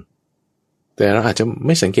นอนแต่เราอาจจะไ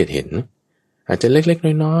ม่สังเกตเห็นอาจจะเล็ก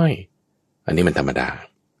ๆน้อยๆอันนี้มันธรรมดา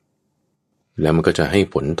แล้วมันก็จะให้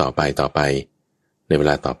ผลต่อไปในเว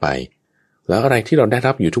ลาต่อไปแล้วอะไรที่เราได้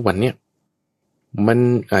รับอยู่ทุกวันเนี่ยมัน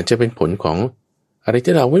อาจจะเป็นผลของอะไร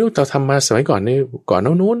ที่เราไม่รู้เราทำมาสมัยก่อน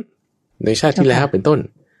นู้นในชาติที่แล้วเป็นต้น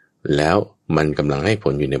แล้วมันกำลังให้ผ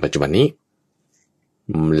ลอยู่ในปัจจุบันนี้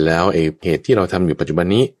แล้วไอ้เหตุที่เราทำอยู่ปัจจุบัน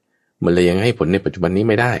นี้มันเลยยังให้ผลในปัจจุบันนี้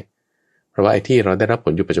ไม่ได้เพราะว่าไอ้ที่เราได้รับผ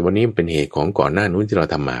ลอยู่ปัจจุบันนี้เป็นเหตุของก่อนหน้านู้นที่เรา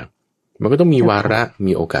ทำมามันก็ต้องมีวาระ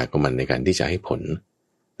มีโอกาสของมันในการที่จะให้ผล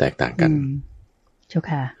แตกต่างกันเจ้า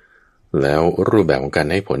ค่ะแล้วรูปแบบของการ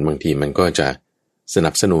ให้ผลบางทีมันก็จะส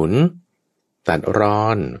นับสนุนตัดรอ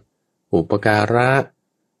นอุปการะ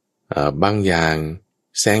บางอย่าง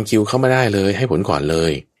แซงคิวเข้ามาได้เลยให้ผลก่อนเล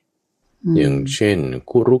ยอย่างเช่น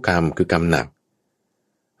คุรุกรรมคือกรรมหนัก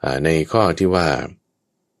ในข้อที่ว่า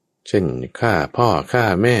เช่นฆ่าพ่อฆ่า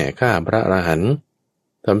แม่ฆ่าพระอรหันต์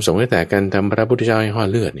ทำสงฆ์ให้แตกกันทำพระพุทธเจ้าให้ห่อ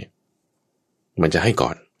เลือดเนี่ยมันจะให้ก่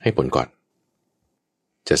อนให้ผลก่อน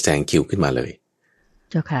จะแซงคิวขึ้นมาเลย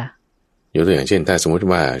เจ้าค่ะยกตัวอย่างเช่นถ้าสมมติ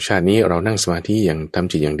ว่าชาตินี้เรานั่งสมาธิอย่างท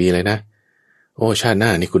ำจิตอย่างดีเลยนะโอ้ชาติหน้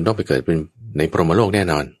านี่คุณต้องไปเกิดเป็นในพรหมโลกแน่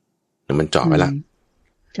นอนมันเจาะไปละ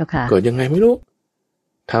เจ้าค่ะเกิดยังไงไม่รู้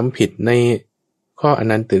ทำผิดในข้ออ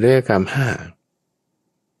นันตริยกรรม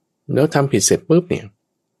5แล้วทำผิดเสร็จปุ๊บเนี่ย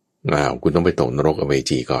คุณต้องไปตกนรกอเว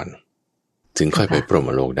จีก่อนถึงค่อยไปพรหม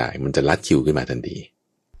โลกได้มันจะลัดคิวขึ้นมาทันที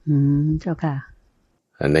เจ้าค่ะ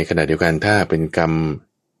ในขณะเดียวกันถ้าเป็นกรรม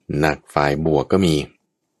หนักฝ่ายบวกก็มี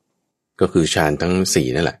ก็คือฌานทั้ง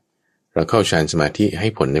4นั่นแหละเราเข้าฌานสมาธิให้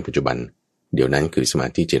ผลในปัจจุบันเดี๋ยวนั้นคือสมา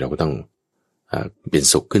ธิจิตเราก็ต้องเป็น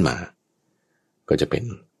สุขขึ้นมาก็จะเป็น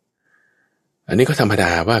อันนี้ก็ธรรมด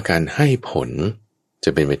าว่าการให้ผลจะ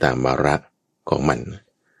เป็นไปตามวาระของมัน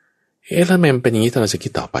แล้วมันเป็นอย่างนี้ถ้าเราจะคิ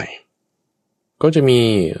ดต่อไปก็จะมี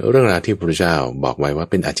เรื่องราวที่พระพุทธเจ้าบอกไว้ว่า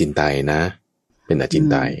เป็นอจินไตยนะเป็นอจิน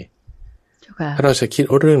ไตยถ้าเราจะคิด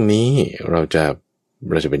เรื่องนี้เราจะ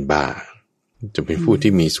เป็นบ้าจะเป็นผู้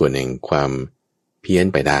ที่มีส่วนแห่งความเพี้ยน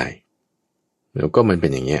ไปได้แล้วก็มันเป็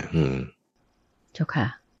นอย่างเงี้ยเจ้าค่ะ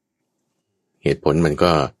เหตุผลมัน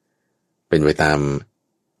ก็เป็นไปตาม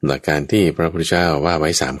หลักการที่พระพุทธเจ้าว่าไว้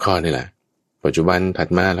3ข้อนี่แหละปัจจุบันถัด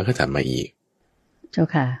มาแล้วก็ถัดมาอีกเจ้า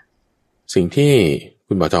ค่ะสิ่งที่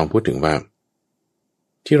คุณบ่าวทองพูดถึงว่า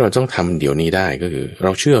ที่เราต้องทำเดี๋ยวนี้ได้ก็คือเร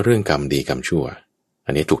าเชื่อเรื่องกรรมดีกรรมชั่วอั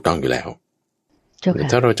นนี้ถูกต้องอยู่แล้วแต่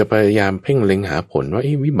ถ้าเราจะพยายามเพ่งเล็งหาผลว่า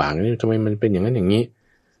วิบากนี่ทำไมมันเป็นอย่างนั้นอย่างนี้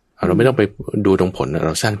เราไม่ต้องไปดูตรงผลเร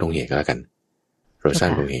าสร้างตรงเหตุก็แล้วกันเราสร้า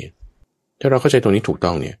งตรงเหตุถ้าเราเข้าใจตรงนี้ถูกต้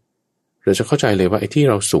องเนี่ยเราจะเข้าใจเลยว่าไอ้ที่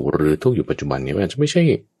เราสุขหรือทุกข์อยู่ปัจจุบันเนี่ยมันจะไม่ใช่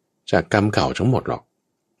จากกรรมเก่าทั้งหมดหรอก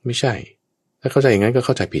ไม่ใช่ถ้าเข้าใจอย่างนั้นก็เ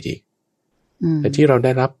ข้าใจผิดอีกแต่ที่เราไ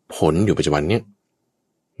ด้รับผลอยู่ปัจจุบันเนี่ย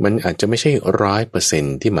มันอาจจะไม่ใช่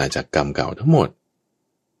 100% ที่มาจากกรรมเก่าทั้งหมด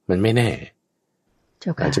มันไม่แน่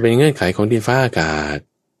อาจจะเป็นเงื่อนไขของดินฟ้าอากาศ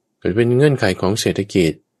อาจจะเป็นเงื่อนไขของเศรษฐกิ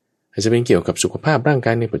จอาจจะเป็นเกี่ยวกับสุขภาพร่างก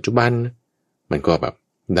ายในปัจจุบันมันก็แบบ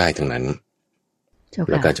ได้ทั้งนั้น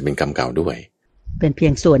แล้วก็จะเป็นกรรมเก่าด้วยเป็นเพีย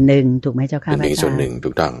งส่วนหนึ่งถูกไหมเจ้าค่ะเป็นเพียงส่วนหนึ่งถู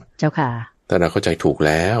กต้องเจ้าค่ะถ้าเราเข้าใจถูกแ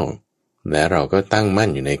ล้วและเราก็ตั้งมั่น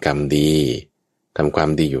อยู่ในกรรมดีทำความ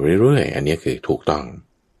ดีอยู่เรื่อยๆอันนี้คือถูกต้อง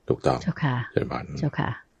เจ้าค่ะเจ้าค่ะ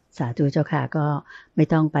สาธุเจ้าค่ะก็ไม่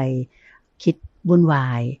ต้องไปคิดวุ่นวา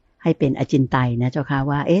ยให้เป็นอจินไตยนะเจ้าค่ะ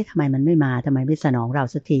ว่าทำไมมันไม่มาทำไมไม่สนองเรา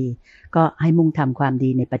สักทีก็ให้มุ่งทำความดี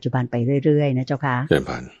ในปัจจุบันไปเรื่อยๆนะเจ้าค่ะเจ้า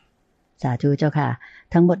ค่ะสาธุเจ้าค่ะ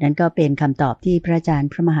ทั้งหมดนั้นก็เป็นคำตอบที่พระอาจารย์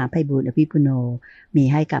พระมหาไพบูลย์อภิปุโนมี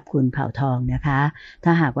ให้กับคุณเผ่าทองนะคะถ้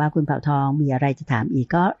าหากว่าคุณเผ่าทองมีอะไรจะถามอีก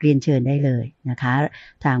ก็เรียนเชิญได้เลยนะคะ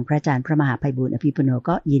ทางพระอาจารย์พระมหาไพบูลย์อภิปุโน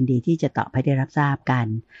ก็ยินดีที่จะตอบให้ได้รับทราบกัน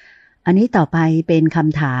อันนี้ต่อไปเป็นค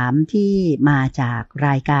ำถามที่มาจากร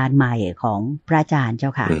ายการใหม่ของพระอาจารย์เจ้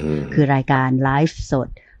าค่ะคือรายการไลฟ์สด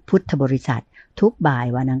พุทธบริษัททุกบ่าย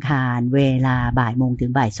วันอังคารเวลาบ่ายโมงถึ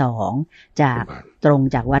งบ่าย2จากตรง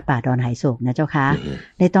จากวัดป่าดอนไหโศกนะเจ้าค่ะ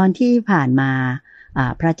ในตอนที่ผ่านมา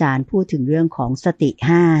พระอาจารย์พูดถึงเรื่องของสติ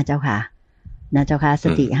5เจ้าค่ะนะเจ้าค่ะส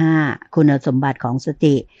ติ5คุณสมบัติของส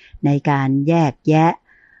ติในการแยกแยะ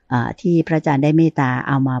ที่พระอาจารย์ได้เมตตาเ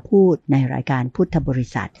อามาพูดในรายการพุทธบริ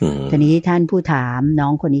ษัททีนี้ท่านผู้ถามน้อ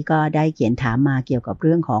งคนนี้ก็ได้เขียนถามมาเกี่ยวกับเ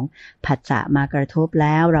รื่องของผัสสะมากระทบแ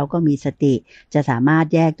ล้วเราก็มีสติจะสามารถ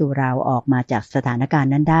แยกตัวเราออกมาจากสถานการ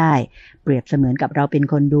ณ์นั้นได้เปรียบเสมือนกับเราเป็น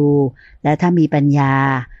คนดูและถ้ามีปัญญา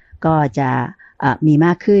ก็จะมีม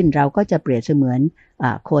ากขึ้นเราก็จะเปรียบเสมือน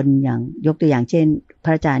คนอย่างยกตัวอย่างเช่นพ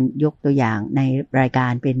ระอาจารย์ยกตัวอย่างในรายกา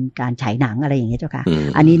รเป็นการฉายหนังอะไรอย่างเงี้ยเจ้าค่ะ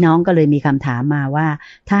อันนี้น้องก็เลยมีคำถามมาว่า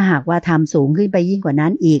ถ้าหากว่าทำสูงขึ้นไปยิ่งกว่านั้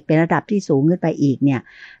นอีกเป็นระดับที่สูงขึ้นไปอีกเนี่ย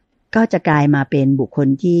ก็จะกลายมาเป็นบุคคล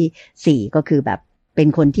ที่4ก็คือแบบเป็น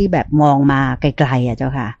คนที่แบบมองมาไกลๆอ่ะเจ้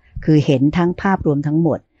าค่ะคือเห็นทั้งภาพรวมทั้งห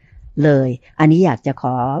มดเลยอันนี้อยากจะข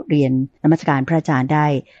อเรียนนมัสการพระอาจารย์ได้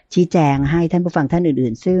ชี้แจงให้ท่านผู้ฟังท่าน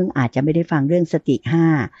อื่นๆซึ่งอาจจะไม่ได้ฟังเรื่องสติ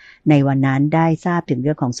5ในวันนั้นได้ทราบถึงเ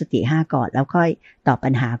รื่องของสติ5ก่อนแล้วค่อยตอบปั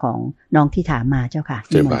ญหาของน้องที่ถามมาเจ้าค่ะ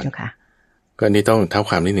นิมนต์เจ้าค่ะก็นี่ต้องเท้า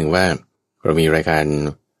ความนิดหนึ่งว่าเรามีรายการ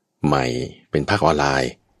ใหม่เป็นภาคออนไล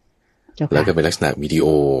น์แล้วก็เป็นลักษณะวิดีโอ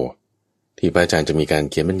ที่พระอาจารย์จะมีการ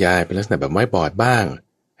เขียนบรรยายเป็นลักษณะแบบไว้บอร์ดบ้าง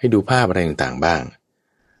ให้ดูภาพอะไรต่างๆบ้าง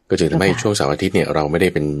ก็จะทำให้ช่วงเสาร์อาทิตย์เนี่ยเราไม่ได้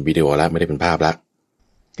เป็นวิดีโอละไม่ได้เป็นภาพละ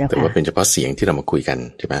แต่ว่าเป็นเฉพาะเสียงที่เรามาคุยกัน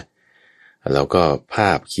ใช่ไหมแล้วก็ภ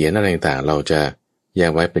าพเขียนอะไรต่างๆเราจะแย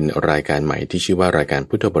กไว้เป็นรายการใหม่ที่ชื่อว่ารายการ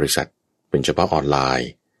พุทธบริษัทเป็นเฉพาะออนไลน์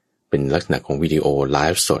เป็นลักษณะของวิดีโอไล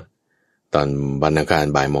ฟ์สดตอนวันอังคาร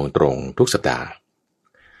บ่ายโมงตรงทุกสัปดาห์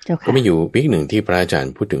ก็มีอยู่วิกหนึ่งที่พระอาจาร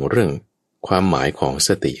ย์พูดถึงเรื่องความหมายของส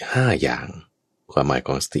ติ5อย่าง ความหมายข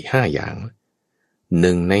องสติ5อย่างห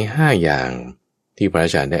นึ่งใน5อย่างที่พระอ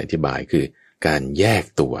าจารย์ได้อธิบายคือการแยก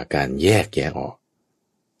ตัวการแยกแยะออก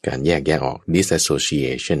การแยกแยะออก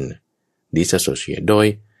disassociate โดย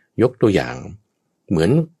ยกตัวอย่างเหมือ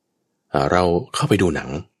นเราเข้าไปดูหนัง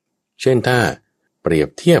เช่นถ้าเปรียบ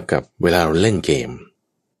เทียบกับเวลาเราเล่นเกม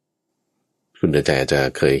คุณเดือใจอาจจะ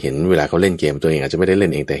เคยเห็นเวลาเขาเล่นเกมตัวเองอาจจะไม่ได้เล่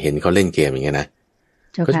นเองแต่เห็นเขาเล่นเกมอย่างเงี้ยนะ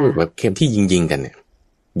ก็จะแบบเกมที่ยิงกันเนี่ย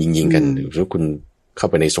ยิงกันหรือคุณเข้า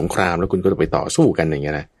ไปในสงครามแล้วคุณก็จะไปต่อสู้กันอย่างเ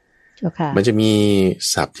งี้ยนะมันจะมี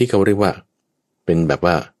ศัพท์ที่เขาเรียกว่าเป็นแบบ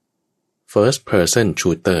ว่า first person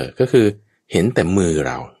shooter ก็คือเห็นแต่มือเ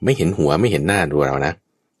ราไม่เห็นหัวไม่เห็นหน้าดูเรานะ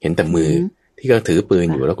เห็นแต่มือที่เขาถือปืน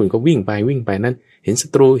อยู่แล้วคุณก็วิ่งไปนั้นเห็นศั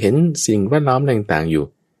ตรูเห็นสิ่งแวดล้อมต่างๆอยู่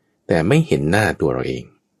แต่ไม่เห็นหน้าตัวเราเอง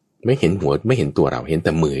ไม่เห็นหัวไม่เห็นตัวเราเห็นแ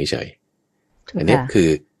ต่มือเฉยอันนี้คือ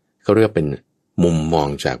เขาเรียกเป็นมุมมอง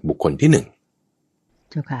จากบุคคลที่หนึ่ง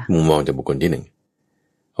มุมมองจากบุคคลที่หนึ่ง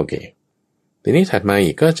โอเคทีนี้ถัดมา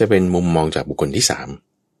อีกก็จะเป็นมุมมองจากบุคคลที่สาม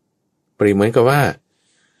เปรียบเหมือนกับว่า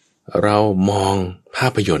เรามองภา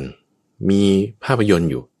พยนตร์มีภาพยนตร์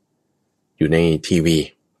อยู่ในทีวี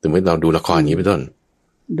สมมติเราดูละครนี้เป็นต้น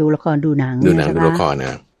ดูละครดูหนังดูละครน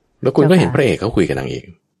ะแล้วคุณก็เห็นพระเอกเขาคุยกับนางเอก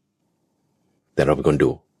แต่เราเป็นคนดู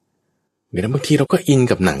เดี๋ยวบางทีเราก็อิน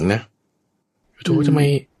กับหนังนะถูกทำไม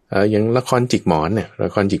อย่างละครจิกหมอนเนี่ยล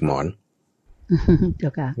ะครจิกหมอน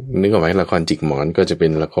นึกออกไหมละครจิกหมอนก็จะเป็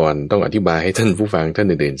นละครต้องอธิบายให้ท่านผู้ฟังท่าน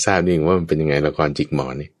อื่นๆทราบนิดนึงว่ามันเป็นยังไงละครจิกหมอ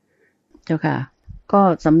นนี่เจ้าค่ะก็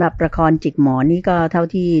สำหรับละครจิกหมอนนี่ก็เท่า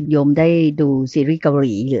ที่โยมได้ดูซีรีส์เกาห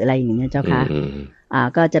ลีหรืออะไรอย่างเงี้ยเจ้าค่ะ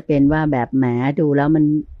ก็จะเป็นว่าแบบแหมดูแล้วมัน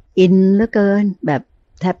อินเหลือเกินแบบ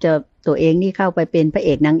แทบจะตัวเองนี่เข้าไปเป็นพระเอ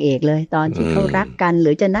กนางเอกเลยตอนที่เขารักกันห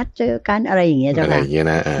รือจะนัดเจอกันอะไรอย่างเงี้ยเจ้าค่ะ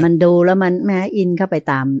มันดูแล้วมันแหมอินเข้าไป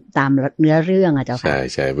ตามเนื้อเรื่องอ่ะเจ้าค่ะ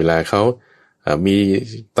ใช่เวลาเขามี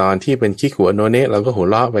ตอนที่เป็นคิกหัวโนเนะเราก็หัว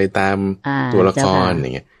เราะไปตามตัวละครอ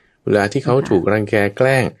ย่างเงี้ยเวลาที่เขาถูกรังแกแก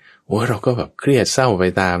ล้งโอ้เราก็แบบเครียดเศร้าไป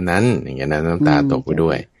ตามนั้นอย่างเงี้ยน้ำตาตกไปด้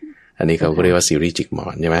วยอันนี้เขาก็เรียกว่าซีรีส์จิกหมอ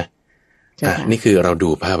นใช่ไหมนี่คือเราดู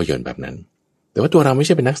ภาพยนตร์แบบนั้นแต่ว่าตัวเราไม่ใ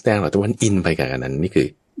ช่เป็นนักแสดงหรอกแต่วันอินไปกับนั้นนี่คือ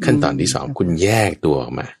ขั้นตอนที่สองคุณแยกตัวออ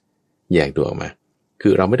กมาคื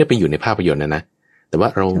อเราไม่ได้ไปอยู่ในภาพยนตร์นะแต่ว่า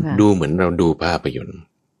เราดูเหมือนเราดูภาพยนตร์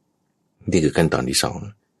นี่คือขั้นตอนที่สอง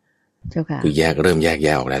คือเริ่มแยก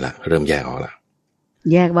ออกแล้วล่ะเริ่มแยกออกแล้ว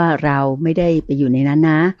แยกว่าเราไม่ได้ไปอยู่ในนั้น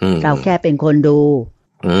นะเราแค่เป็นคนดู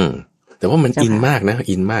แต่ว่ามันอินมากนะ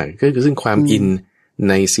อินมากก็คือซึ่งความอิน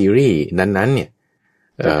ในซีรีส์นั้นๆเนี่ย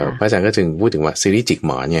พระอาจารย์ก็จึงพูดถึงว่าซีรีส์จิกห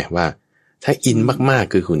มอนเนี่ยว่าถ้าอินมาก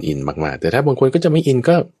ๆคือคุณอินมากๆแต่ถ้าบางคนก็จะไม่อิน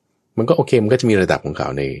ก็มันก็โอเคมันก็จะมีระดับของเขา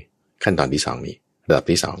ในขั้นตอนที่สองนี้ระดับ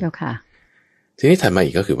ที่สองทีนี้ถัดมา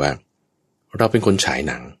อีกก็คือว่าเราเป็นคนฉาย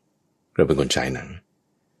หนังเราเป็นคนฉายหนัง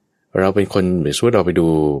เราเป็นคนเหมือนว่าเราไปดู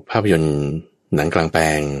ภาพยนตร์หนังกลางแปล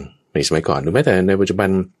งในสมัยก่อนหรือแม้แต่ในปัจจุบัน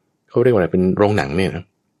เขาเรียกว่าอะไรเป็นโรงหนังเนี่ยนะ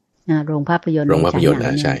โรงภาพยนตร์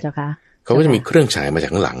ใช่เขาก็จะมีเครื่องฉายมาจา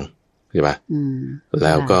กข้างหลังใช่ปะแ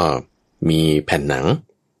ล้วก็มีแผ่นหนัง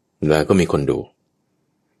แล้วก็มีคนดู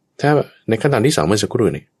ถ้าในขั้นตอนที่สองเมื่อสักครู่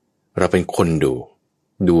เนี่ยเราเป็นคน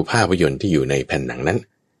ดูภาพยนตร์ที่อยู่ในแผ่นหนังนั้น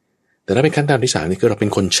แต่ถ้าเป็นขั้นตอนที่สามนี่คือเราเป็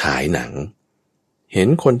นคนฉายหนังเห็น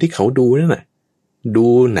คนที่เขาดูนั่นแหละดู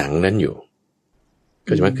หนังนั้นอยู่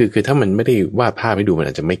ก็จะว่าคือถ้ามันไม่ได้วาดภาพให้ดูมัน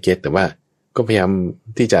อาจจะไม่เก็ตแต่ว่าก็พยายาม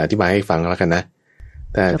ที่จะอธิบายให้ฟังแล้วกันนะ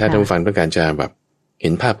แต่ถ้าท่านผู้ฟังต้องการจะแบบเห็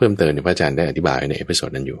นภาพเพิ่มเติมเนี่ยพระอาจารย์ได้อธิบายในเอพิโซด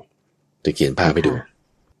นั้นอยู่จะเขียนภาพให้ดู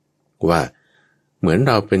ว่าเหมือน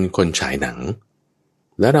เราเป็นคนฉายหนัง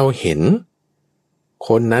แล้วเราเห็นค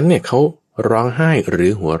นนั้นเนี่ยเขาร้องไห้หรื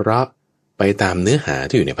อหัวเราะไปตามเนื้อหา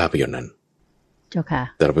ที่อยู่ในภาพยนตร์นั้นเจ้าค่ะ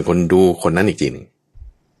แต่เราเป็นคนดูคนนั้นอีกทีหนึ่ง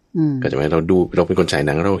ก็จะหมายเราเป็นคนฉายห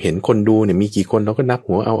นังเราเห็นคนดูเนี่ยมีกี่คนเราก็นับ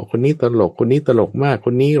หัวเอาคนนี้ตลกคนนี้ตลกมากค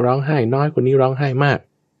นนี้ร้องไห้น้อยคนนี้ร้องไห้มาก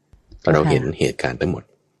เราเห็นเหตุการณ์ทั้งหมด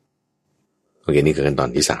โอเคนี่คือขั้นตอน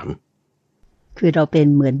ที่สามคือเราเป็น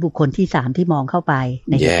เหมือนบุคคลที่สามที่มองเข้าไปใ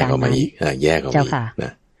นเหตุการณ์นั้นแยกออกมาอีกน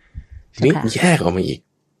ะทีนี้แยกออกมาอีก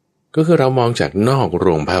ก็คือเรามองจากนอกโร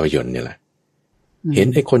งภาพยนตร์เนี่ยแหละเห็น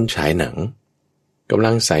ไอ้คนฉายหนังกำลั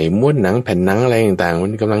งใส่ม้วนหนังแผ่นหนังอะไรต่างๆมั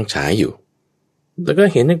นกำลังฉายอยู่แล้วก็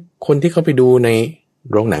เห็นคนที่เขาไปดูใน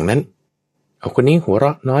โรงหนังนั้นเอาคนนี้หัวเร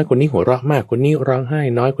าะน้อยคนนี้หัวเราะมากคนนี้ร้องไห้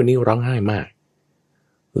น้อยคนนี้ร้องไห้มาก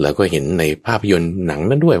แล้วก็เห็นในภาพยนตร์หนัง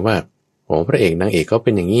นั้นด้วยว่าโอ้พระเอกนางเอกเขาเ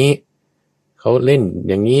ป็นอย่างนี้เขาเล่น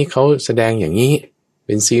อย่างนี้เขาแสดงอย่างนี้เ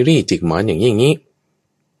ป็นซีรีส์จิกหมอนอย่างนี้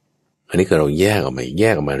อันนี้คือเราแยกออก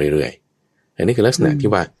มาเรื่อยๆอันนี้คือลักษณะที่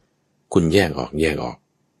ว่าคุณแยกออก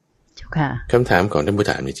คำถามของท่านผู้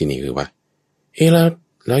ถามในที่นี้คือว่า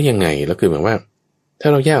แล้วยังไงแล้วคือหมายว่าถ้า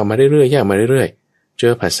เราแยกออกมาเรื่อยๆเจ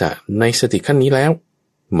อภาษาในสติขั้นนี้แล้ว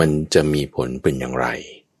มันจะมีผลเป็นอย่างไร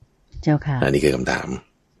เจ้าค่ะอันนี้คือคำถาม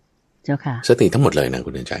เจ้าค่ะสติทั้งหมดเลยนะคุ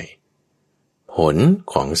ณเดินใจผล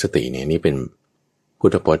ของสติเนี่ยนี่เป็นพุ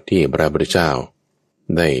ทธพจน์ที่พระพุทธเจ้า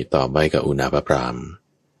ได้ตอบไว้กับอุณาภพราม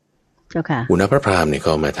เจ้าค่ะอุณาภพรามเนี่ยเข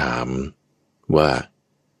ามาถามว่า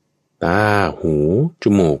ตาหูจ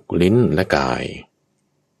มูกลิ้นและกาย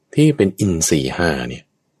ที่เป็นอินทรีย์ห้าเนี่ย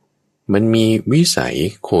มันมีวิสัย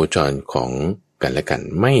โคจรของกันและกัน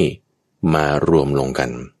ไม่มารวมลงกัน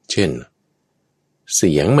เช่นเ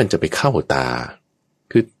สียงมันจะไปเข้าตา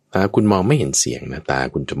คือตาคุณมองไม่เห็นเสียงนะตา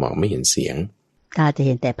คุณจะมองไม่เห็นเสียงตาจะเ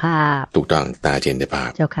ห็นแต่ภาพถูกต้องตาเห็นแต่ภา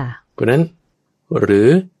พเจ้าค่ะเพราะนั้นหรือ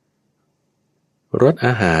รสอ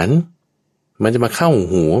าหารมันจะมาเข้า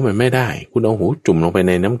หูมันไม่ได้คุณเอาหูจุ่มลงไปใ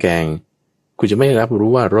นน้ำแกงคุณจะไม่รับรู้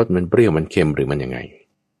ว่ารสมันเปรี้ยวมันเค็มหรือมันยังไง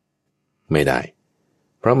ไม่ได้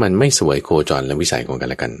เพราะมันไม่สวยโคจรและวิสัยของกัน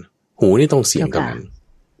และกันหูนี่ต้องเสียงเท่านั้น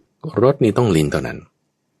รสนี่ต้องลิ้นเท่านั้น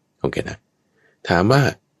โอเคนะถามว่า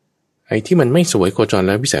ไอ้ที่มันไม่สวยโคจรแ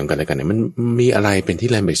ละวิสัยของกันและกันเนี่ยมันมีอะไรเป็นที่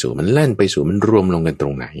แล่นไปสู่มันแล่นไปสู่มันรวมลงกันตร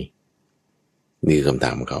งไหนนี่คือคำถ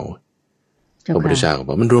ามของเขาพระพุทธเจ้าบ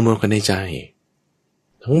อกมันรวมลงกันในใจ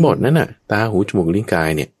ทั้งหมดนั้นน่ะตาหูจมูกลิ้นกาย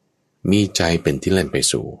เนี่ยมีใจเป็นที่แล่นไป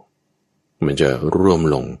สู่มันจะรวม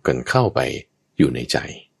ลงกันเข้าไปอยู่ในใจ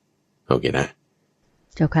โอเคนะ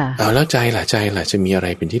เจ้าค่ะเอาแล้วใจล่ะจะมีอะไร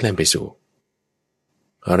เป็นที่แล่นไปสู่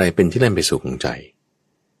อะไรเป็นที่แล่นไปสู่ของใจ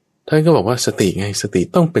ท่านก็บอกว่าสติไงสติ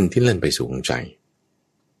ต้องเป็นที่แล่นไปสู่ของใจ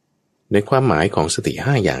ในความหมายของสติ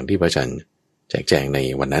5อย่างที่พระอาจารย์แจกแจงใน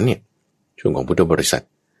วันนั้นเนี่ยช่วงของพุทธบริษัท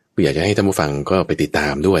ก็อยากจะให้ท่านผู้ฟังก็ไปติดตา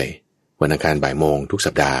มด้วยวันอังคารบ่ายโมงทุก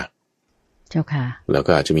สัปดาห์เจ้าค่ะแล้ว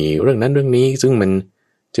ก็อาจจะมีเรื่องนั้นเรื่องนี้ซึ่งมัน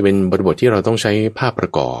จะเป็นบริบทที่เราต้องใช้ภาพปร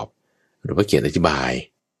ะกอบหรือว่าเขียนอธิบาย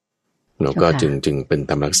แล้วก็จึงเป็น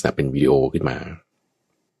ตามลักษณะเป็นวิดีโอขึ้นมา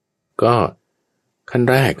ก็ขั้น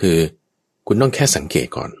แรกคือคุณต้องแค่สังเกต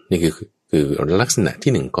ก่อนนี่คือลักษณะ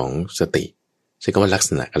ที่1ของสติใช้คำว่าลักษ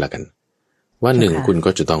ณะก็แล้วกันว่า1คุณ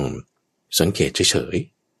ก็จะต้องสังเกตเฉย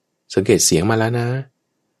ๆสังเกตเสียงมาแล้วนะ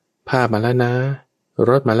ภาพมาแล้วนะ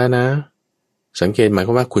รสมาแล้วนะสังเกตหมายค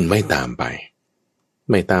วามว่าคุณไม่ตามไ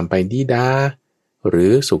ปดีดาหรื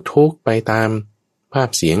อสุขทุกข์ไปตามภาพ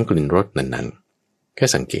เสียงกลิ่นรสนั้นๆแค่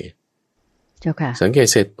สังเกตเจ้าค่ะสังเกต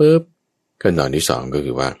เสร็จปุ๊บขั้นตอนที่2ก็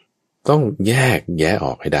คือว่าต้องแยกแยะอ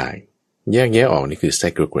อกให้ได้แยกแยะออกนี่คือ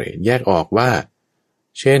segregate แยกออกว่า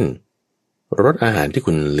เช่นรสอาหารที่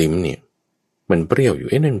คุณลิ้มเนี่ยมันเปรี้ยวอยู่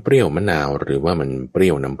นั่นเปรี้ยวมะนาวหรือว่ามันเปรี้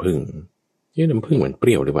ยวน้ำผึ้งน้ำผึ้งเหมือนเป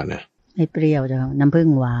รี้ยวหรือเปล่านะไม่เปรี้ยวเจ้าน้ำผึ้ง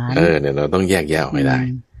หวานเนี่ยเราต้องแยกแยะออกให้ได้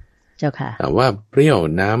เจ้าค่ะแต่ว่าเปรี้ยว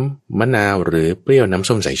น้ำมะนาวหรือเปรี้ยวน้ำ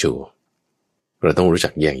ส้มสายชูเราต้องรู้จั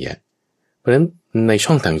กแยกแยะเพราะฉะนั้นใน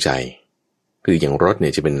ช่องทางใจคืออย่างรสเนี่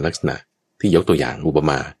ยจะเป็นลักษณะที่ยกตัวอย่างอุป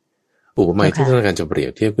มาที่ต้องการจะเปรีย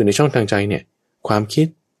บเทียบคือในช่องทางใจเนี่ยความคิด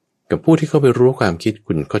กับผู้ที่เข้าไปรู้ความคิด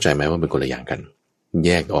คุณเข้าใจไหมว่าเป็นคนละอย่างกันแย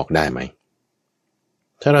กออกได้ไหม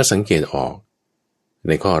ถ้าเราสังเกตออกใ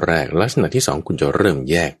นข้อแรกลักษณะที่2คุณจะเริ่ม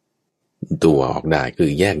แยกตัวออกได้คือ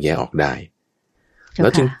แยกแยะออกได้แล้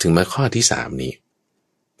วจึงถึงมาข้อที่3นี้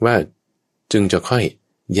ว่าจึงจะค่อย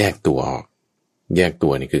แยกตัวออกแยกตั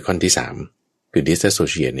วนี่คือข้อที่3คือ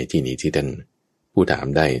disassociate ในที่นี้ที่ท่านผู้ถาม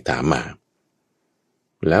ได้ถามมา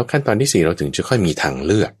แล้วขั้นตอนที่4เราถึงจะค่อยมีทางเ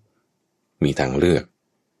ลือก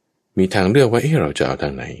ว่าเราจะเอาทา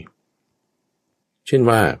งไหนเช่น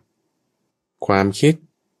ว่าความคิด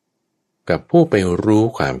กับผู้ไปรู้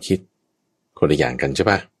ความคิดคนละอย่างกันใช่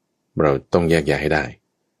ปะเราต้องแยกแยะให้ได้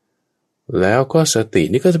แล้วก็สติ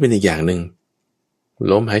นี่ก็จะเป็นอีกอย่างหนึ่ง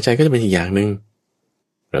ลมหายใจก็จะเป็นอีกอย่างหนึ่ง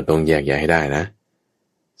เราต้องแยกแยะให้ได้นะ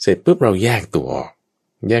เสร็จปุ๊บเราแยกตัว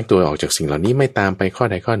ออกจากสิ่งเหล่านี้ไม่ตามไปข้อ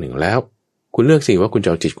ใดข้อหนึ่งแล้วคุณเลือกสิว่าคุณจะ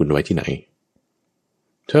เอาจิตคุณไว้ที่ไหน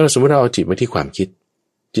ถ้าเราสมมติเราเอาจิตไว้ที่ความคิด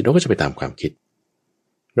จิตเราก็จะไปตามความคิด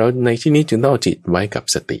เราในที่นี้จึงต้องเอาจิตไว้กับ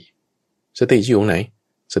สติอยู่ตรงไหน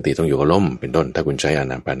สติต้องอยู่กับลมเป็นต้นถ้าคุณใช้อา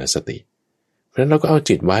นาปานสติเพราะฉะนั้นเราก็เอา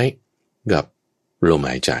จิตไว้กับลม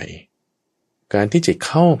หายใจการที่จิตเ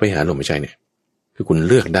ข้าไปหาลมหายใจเนี่ยคือคุณ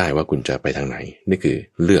เลือกได้ว่าคุณจะไปทางไหนนี่คือ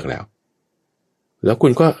เลือกแล้วคุ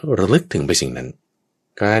ณก็ระลึกถึงไปสิ่งนั้น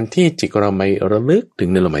การที่จิตเราไม่ระลึกถึง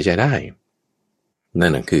ในลมหายใจได้นั่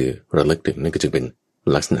นคือระลึกถึงนั่นก็จึงเป็น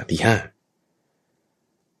ลักษณะที่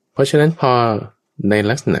5เพราะฉะนั้นพอใน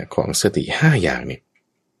ลักษณะของสติ5อย่างเนี่ย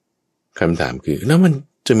คำถามคือแล้วมัน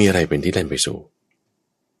จะมีอะไรเป็นที่แล่นไปสู่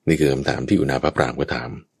นี่คือคำถามที่อุณาภพรามก็ถาม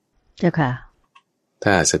เจ้าค่ะ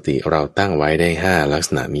ถ้าสติเราตั้งไว้ได้5ลักษ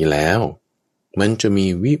ณะนี้แล้วมันจะมี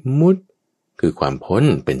วิมุตติคือความพ้น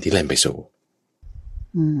เป็นที่แล่นไปสู่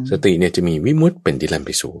สติเนี่ยจะมีวิมุตติเป็นที่แล่นไ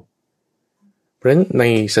ปสู่เพราะฉะนั้นใน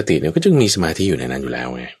สติเนี่ยก็จึงมีสมาธิอยู่ในนั้นอยู่แล้ว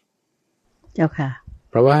ไงเจ้าค่ะ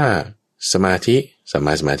เพราะว่าสมาธิ สัมม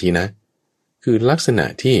าสมาธินะคือลักษณะ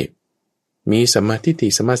ที่มีสัมมาทิฏฐิ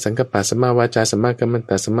สัมมาสังกัปปะสัมมาวาจาสัมมากัมมัน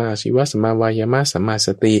ตะสัมมาอาชีวะสัมมาวายามะสัมมาส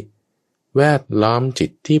ติแวดล้อมจิ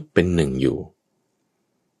ตที่เป็นหนึ่งอยู่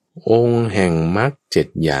องค์แห่งมรรคเจ็ด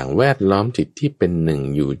อย่างแวดล้อมจิตที่เป็นหนึ่ง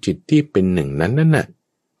อยู่จิตที่เป็นหนึ่งนั้นนั่นน่ะ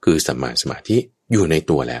คือสัมมาสมาธิอยู่ใน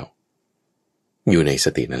ตัวแล้วอยู่ในส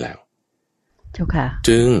ตินั่นแล้วเจ้าค่ะ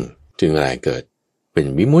จึงอะไรเกิดเป็น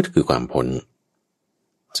วิมุตติคือความพ้น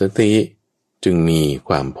สติจึงมี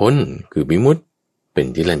ความพ้นคือวิมุตติเป็น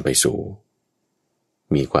ที่เล่นไปสู่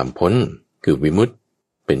มีความพ้นคือวิมุตติ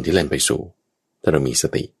เป็นที่เล่นไปสู่ถ้าเรามีส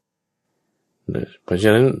ติเพราะฉ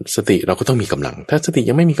ะนั้นสติเราก็ต้องมีกำลังถ้าสติ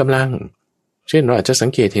ยังไม่มีกำลังเช่นเราอาจจะสัง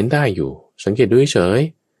เกตเห็นได้อยู่สังเกตดูเฉย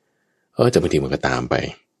แต่บางทีมันก็ตามไป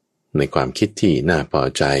ในความคิดที่น่าพอ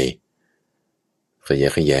ใจ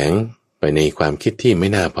ขยงไปในความคิดที่ไม่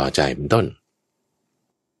น่าพอใจเป็นต้น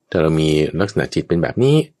ถ้าเรามีลักษณะจิตเป็นแบบ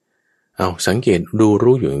นี้เอาสังเกตดู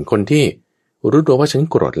รู้อยู่อย่างคนที่รู้ตัวว่าฉัน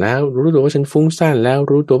โกรธแล้วรู้ตัวว่าฉันฟุ้งซ่านแล้ว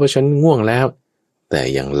รู้ตัวว่าฉันง่วงแล้วแต่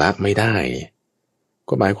ยังละไม่ได้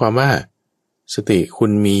ก็หมายความว่าสติคุ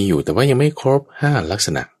ณมีอยู่แต่ว่ายังไม่ครบ5ลักษ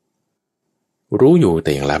ณะรู้อยู่แ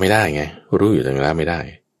ต่ยังละไม่ได้ไงรู้อยู่แต่ยังละไม่ได้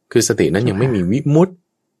คือสตินั้นยังไม่มีวิมุตติ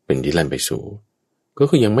เป็นที่ลั่นไปสู่ก็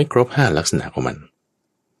คือยังไม่ครบ5ลักษณะของมัน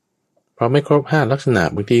เพราะไม่ครบ5ลักษณะ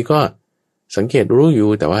บางทีก็สังเกตรู้อยู่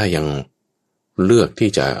แต่ว่ายังเลือกที่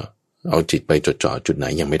จะเอาจิตไปจดจ่อจุดไหน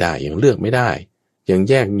ยังไม่ได้ยังเลือกไม่ได้ยัง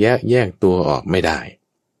แยกตัวออกไม่ได้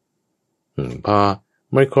พอ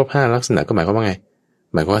ไม่ครบ5ลักษณะก็หมายความว่าไง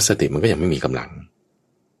หมายความว่าสติมันก็ยังไม่มีกำลัง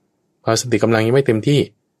พอสติกำลังยังไม่เต็มที่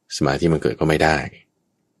สมาธิมันเกิดก็ไม่ได้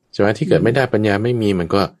สมาธิเกิดไม่ได้ปัญญาไม่มีมัน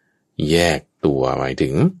ก็แยกตัวหมายถึ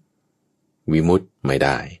งวิมุตติไม่ไ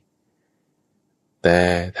ด้แต่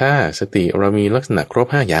ถ้าสติเรามีลักษณะครบ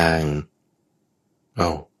5อย่าง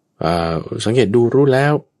สังเกตดูรู้แล้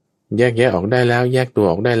วแยกออกได้แล้วแยกตัว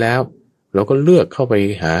ออกได้แล้วเราก็เลือกเข้าไป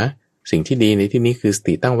หาสิ่งที่ดีในที่นี้คือส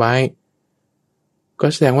ติตั้งไว้ก็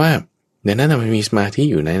แสดงว่าในนั้นมันมีสมาธิ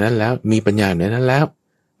อยู่ในนั้นแล้วมีปัญญาในนั้นแล้ว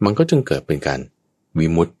มันก็จึงเกิดเป็นการวิ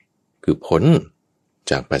มุตติคือพ้น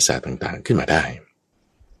จากปัสสาวะต่างๆขึ้นมาได้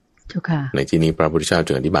ในที่นี้พระพุทธเจ้า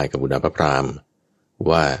จึงอธิบายกับบุตรพระพราหมณ์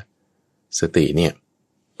ว่าสติเนี่ย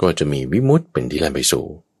ก็จะมีวิมุตติเป็นที่ลั่นไปสู่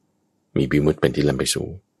มีวิมุตติเป็นที่ลั่นไปสู่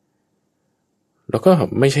แล้วก็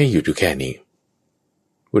ไม่ใช่หยุดอยู่แค่นี้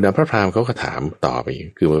บุตรพระพราหมณ์เขาก็ถามต่อไป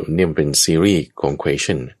คือเนี่ยเป็นซีรีส์ของ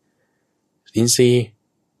question อินทรีย์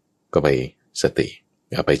ก็ไปสติ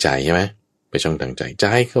เอาไปใจใช่ไหมไปช่องทางใจ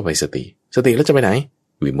เข้าไปสติแล้วจะไปไหน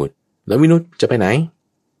วิมุตติแล้ววิมุตติจะไปไหน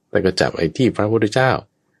แต่ก็จับไอ้ที่พระพุทธเจ้า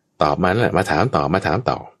ตอบมานั่นแหละมาถามต่อ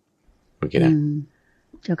โอเคนะ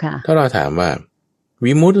เจ้าค่ะถ้าเราถามว่า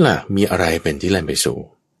วิมุตติล่ะมีอะไรเป็นที่แล่นไปสู่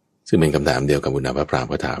ซึ่งเป็นคำถามเดียวกับบุตรพระพราหม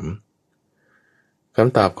ณ์ก็ถามค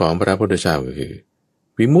ำตอบของพระพุทธเจ้าก็คือ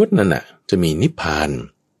วิมุตตินั่นน่ะจะมีนิพพาน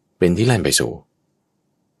เป็นที่แล่นไปสู่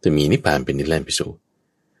จะมีนิพพานเป็นที่แล่นไปสู่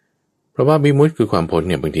เพราะว่าวิมุตติคือความพ้น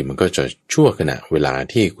เนี่ยบางทีมันก็จะชั่วขณะเวลา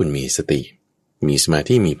ที่คุณมีสติมีสมา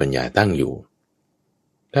ธิมีปัญญาตั้งอยู่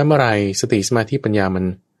ถ้าเมื่อไรสติสมาธิปัญญามัน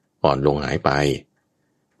อ่อนลงหายไป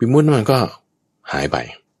วิมุตติมันก็หายไป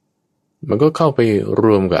มันก็เข้าไปร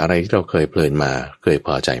วมกับอะไรที่เราเคยเพลินมาเคยพ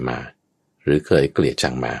อใจมาหรือเคยเกลียดชั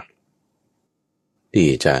งมาที่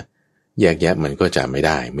จะแยกแยะมันก็จะไม่ไ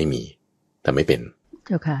ด้ไม่มีแต่ไม่เป็นเ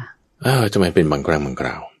จ้าค่ะจะไม่เป็นบางครั้งบางคร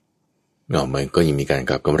าวมันก็ยังมีการ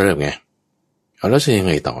กลับกำเริบไงแล้วจะยัง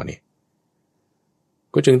ไงต่อเนี่ย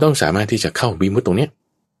ก็จึงต้องสามารถที่จะเข้าวิมุตติตรงนี้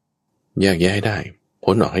แยกแยะให้ได้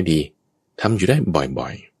พ้นออกให้ดีทำอยู่ได้บ่อ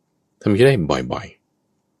ยๆทำอยู่ได้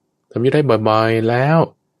บ่อยๆแล้ว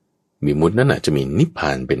วิมุตตินั้นจะมีนิพพา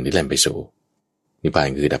นเป็นที่แล่นไปสู่นิพพาน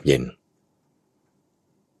คือดับเย็น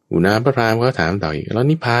อุณาพระพราหมณ์ก็ถามต่ออีกแล้ว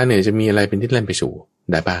นิพพานเนี่ยจะมีอะไรเป็นที่แล่นไปสู่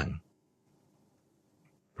ได้บ้าง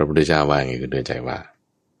พระพุทธเจ้าว่าไงคือเดินใจว่า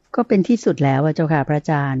ก็เป็นที่สุดแล้วเจ้าค่ะพระอา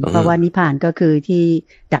จารย์เพราะว่านิพพานก็คือที่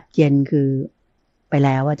ดับเย็นคือไปแ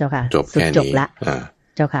ล้วเจ้าค่ะจบละ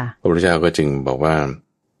เจ้าค่ะพระพุทธเจ้าก็จึงบอกว่า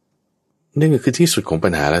นี่คือที่สุดของปั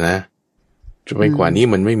ญหาแล้วนะจะไปกว่านี้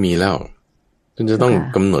มันไม่มีแล้วจะต้อง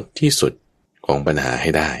กำหนดที่สุดของปัญหาให้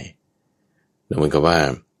ได้แล้วเหมือนกับว่า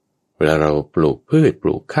เวลาเราปลูกพืชป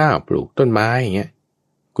ลูกข้าวปลูกต้นไม้อย่างเงี้ย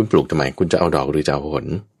คุณปลูกทำไมคุณจะเอาดอกหรือจะเอาผล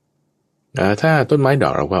ถ้าต้นไม้ด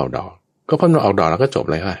อกเราก็เอาดอกก็พอเราเอาดอกเราก็จบ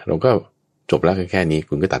เลยค่ะเราก็จบแล้วแค่นี้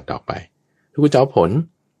คุณก็ตัดดอกไปถ้าคุณจะเอาผล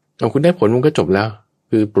คุณได้ผลมันก็จบแล้ว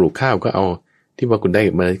คือปลูกข้าวก็เอาที่ว่าคุณได้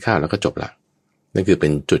เมล็ดข้าวแล้วก็จบละนั่นคือเป็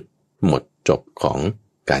นจุดหมดจบของ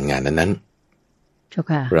การงานนั้น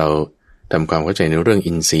ๆเราทำความเข้าใจในเรื่อง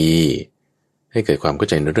อินทรีย์ให้เกิดความเข้า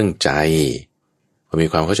ใจในเรื่องใจพอมี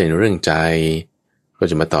ความเข้าใจในเรื่องใจก็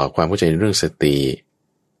จะมาต่อความเข้าใจในเรื่องสติ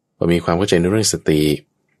พ อมีความเข้าใจในเรื่องสติ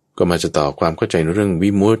ก็มาจะต่อความเข้าใจในเรื่อง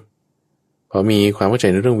วิมุตติพอมีความเข้าใจ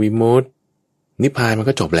ในเรื่องวิมุตตินิพพานมัน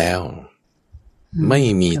ก็จบแล้วไม่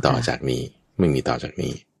มีต่อจากนี้ไม่มีต่อจาก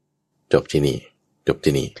นี้จบที่นี่จบ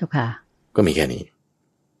ที่นี่ก็มีแค่นี้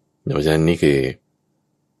เพราะฉะนั้นนี่คือ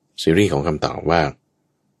ซีรีส์ของคำตอบว่า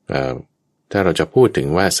ถ้าเราจะพูดถึง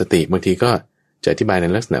ว่าสติบางทีก็จะอธิบายใน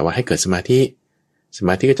ลักษณะว่าให้เกิดสมาธิ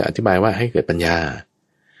ก็จะอธิบายว่าให้เกิดปัญญา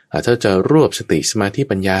ถ้าจะรวบสติสมาธิ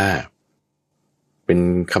ปัญญาเป็น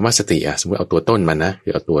คำว่าสติสมมติเอาตัวต้นมันนะคื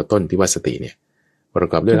อเอาตัวต้นที่ว่าสติเนี่ยประ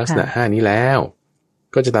กอบด้วยลักษณะ5นี้แล้ว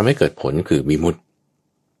ก็จะทำให้เกิดผลคือวิมุตติ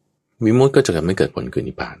ก็จะทำให้เกิดผลคือ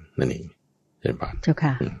นิพพานนั่นเองเช่นกันเจ้า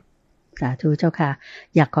ค่ะสาธุเจ้าค่ะ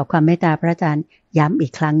อยากขอความเมตตาพระอาจารย์ย้ำอี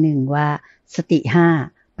กครั้งหนึ่งว่าสติ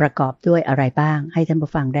5ประกอบด้วยอะไรบ้างให้ท่านผู้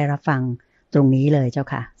ฟังได้รับฟังตรงนี้เลยเจ้า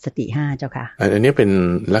ค่ะสติ5เจ้าค่ะอันนี้เป็น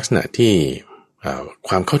ลักษณะที่ค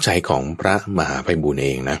วามเข้าใจของพระมหาไพบูลย์เอ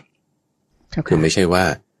งนะคือไม่ใช่ว่า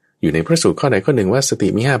อยู่ในพระสูตรข้อใดข้อหนึ่งว่าสติ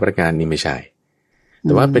มี5ประการนี้ไม่ใช่แ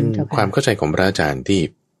ต่ว่าเป็นความเข้าใจของพระอาจารย์ที่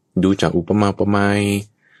ดูจากอุปมาอุปไมย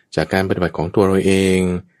จากการปฏิบัติของตัวเราเอง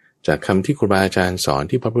จากคำที่ครูบาอาจารย์สอน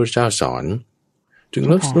ที่พระพุทธเจ้าสอนจึง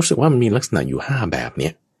รู้สึกว่ามันมีลักษณะอยู่5แบบเนี้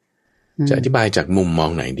ยจะอธิบายจากมุมมอ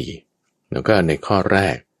งไหนดีแล้วก็ในข้อแร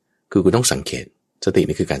กคือคุณต้องสังเกตสติ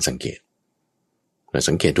นี่คือการสังเกตเรา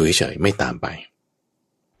สังเกตดูเฉยๆไม่ตามไป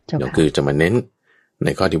เดี๋ยวคือจะมาเน้นใน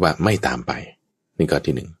ข้อที่ว่าไม่ตามไปนี่ข้อ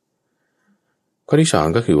ที่1ข้อที่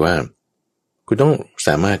2ก็คือว่าคุณต้องส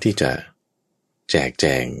ามารถที่จะแจกแจ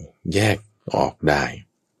งแยกออกได้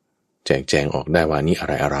แจกแจงออกได้ว่านี่อะ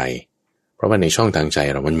ไรเพราะว่าในช่องทางใจ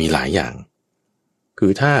เรามันมีหลายอย่างคื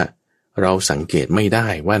อถ้าเราสังเกตไม่ได้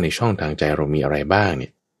ว่าในช่องทางใจเรามีอะไรบ้างเนี่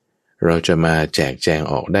ยเราจะมาแจกแจง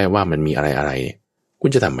ออกได้ว่ามันมีอะไรเนี่ยคุณ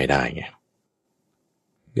จะทำไม่ได้ไง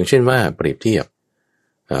อย่างเช่นว่าเปรียบเทียบ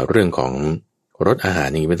เรื่องของรสอาหาร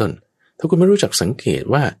อย่างนี้เป็นต้นถ้าคุณไม่รู้จักสังเกต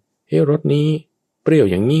ว่ารสนี้เปรี้ยว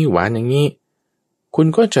อย่างนี้หวานอย่างนี้คุณ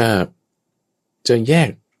ก็จะแยก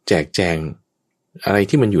แจกแจงอะไร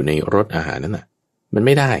ที่มันอยู่ในรสอาหารนั้นน่ะมันไ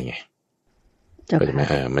ม่ได้ไงก็จะ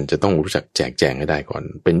มันจะต้องรู้จักแจกแจงให้ได้ก่อน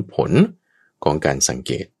เป็นผลของการสังเ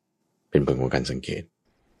กตเป็นผลของการสังเกต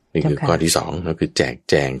นี่คือข้อที่2ก็คือแจก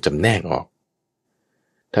แจงจำแนกออก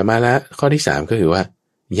ถัดมาแล้วข้อที่3ก็คือว่า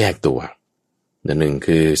แยกตัว1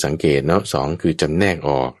คือสังเกตเนาะ2คือจำแนก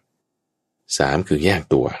ออก3คือแยก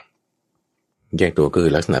ตัวก็คื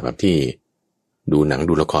อลักษณะแบบที่ดูหนัง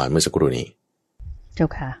ดูละครเมื่อสักครู่นี้เจ้า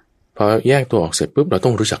ค่ะพอแยกตัวออกเสร็จปุ๊บเราต้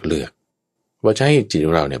องรู้จักเลือกว่าจะให้จิตข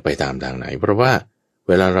องเราเนี่ยไปตามทางไหนเพราะว่าเ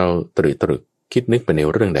วลาเราตรึกคิดนึกไปใน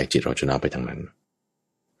เรื่องใดจิตเราจะน้อมไปทางนั้น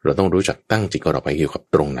เราต้องรู้จักตั้งจิตของเราไปเกี่ยวกับ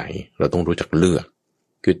ตรงไหนเราต้องรู้จักเลือก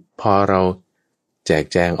คือพอเราแจก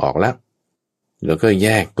แจงออกแล้วแล้วก็แย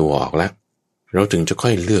กตัวออกแล้วเราถึงจะค่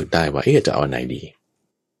อยเลือกได้ว่าจะเอาไหนดี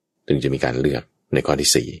ถึงจะมีการเลือกในข้อ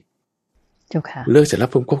ที่4เจ้าค่ะเลือกเสร็จแล้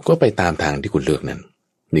วผมก็ไปตามทางที่คุณเลือกนั้น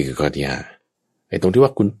นี่คือข้อที่5ตรงที่ว่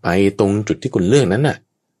าคุณไปตรงจุดที่คุณเลือกนั้นน่ะ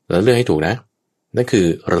แล้วเลือกให้ถูกนะนั่นคือ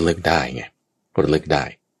ระลึกได้ไงระลึกได้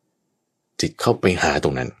จิตเข้าไปหาตร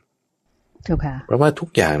งนั้นเจ้าค่ะเพราะว่าทุก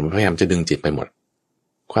อย่างมันพยายามจะดึงจิตไปหมด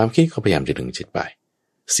ความคิดก็พยายามจะดึงจิตไป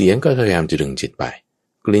เสียงก็พยายามจะดึงจิตไป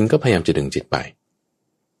กลิ่นก็พยายามจะดึงจิตไป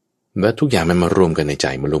แล้วทุกอย่างมันมารวมกันในใจ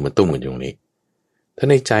มารวมมาตุ้มกันอยู่ตรงนี้ถ้า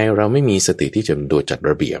ในใจเราไม่มีสติที่จะดูจัด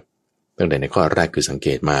ระเบียบตั้งแต่ในข้อแรกคือสังเก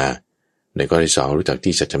ตมาในข้อที่2รู้จัก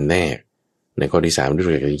ที่จะจำแนกในข้อที่3รู้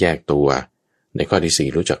จักแยกตัวในข้อที่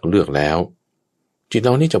4รู้จักเลือกแล้วจิตเร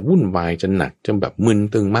านี่จะวุ่นวายจะหนักจะแบบมึน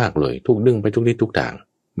ตึงมากเลยทุกดึงไปทุกทิศทุกทาง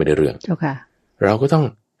ไม่ได้เรื่องเราก็ต้อง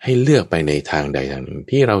ให้เลือกไปในทางใดทางหนึ่ง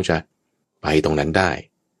ที่เราจะไปตรงนั้นได้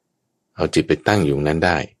เอาจิตไปตั้งอยู่นั้นไ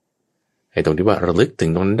ด้ไอ้ตรงที่ว่าระลึกถึ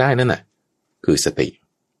งตรงนั้นได้นั่นน่ะคือสติ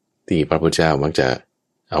ที่พระพุทธเจ้ามักจะ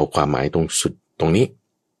เอาความหมายตรงสุดตรงนี้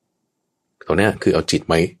ตรงนี้คือเอาจิต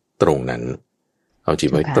ไว้ตรงนั้นเอาจิต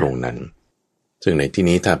ไว้ตรงนั้นซึ่งในที่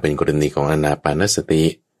นี้ถ้าเป็นกรณีของอานาปานสติ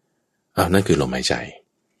นั่นคือลมหายใจ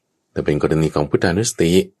แต่เป็นกรณีของพุทธานุส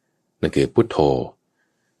ตินั่นคือพุทโธ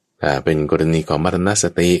ถ้าเป็นกรณีของมรณส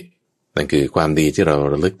ตินั่นคือความดีที่เรา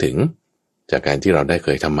ระลึกถึงจากการที่เราได้เค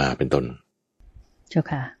ยทำมาเป็นต้นเจ้า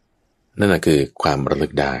ค่ะนั่นแหละคือความระลึ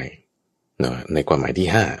กได้เนาะในความหมายที่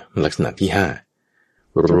5ลักษณะที่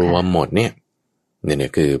5รวมหมดเนี่ย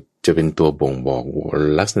คือจะเป็นตัวบ่งบอก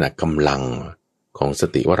ลักษณะกำลังของส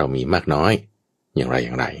ติว่าเรามีมากน้อยอย่างไ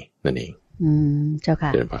รนั่นเองเจ้าค่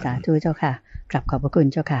ะสาธุเจ้าค่ะกลับขอบพระคุณ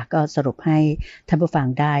เจ้าค่ะก็สรุปให้ท่านผู้ฟัง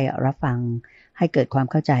ได้รับฟัง ให้เกิดความ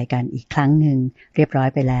เข้าใจกันอีกครั้งหนึ่งเรียบร้อย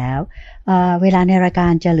ไปแล้วเวลาในรายกา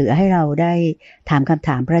รจะเหลือให้เราได้ถามคำถ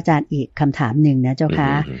ามพระอาจารย์อีกคำถามหนึ่งนะเจ้าค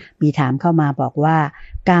ะมีถามเข้ามาบอกว่า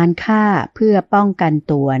การฆ่าเพื่อป้องกัน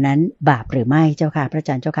ตัวนั้นบาปหรือไม่เจ้าค่ะพระอา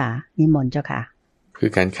จารย์เจ้าค่ะนิมนต์เจ้าค่ะคือ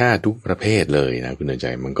การฆ่าทุกประเภทเลยนะคุณเดินใจ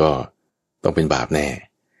มันก็ต้องเป็นบาปแน่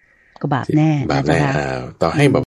ก็บาปแน่บาปแน่ต่อให้แบบ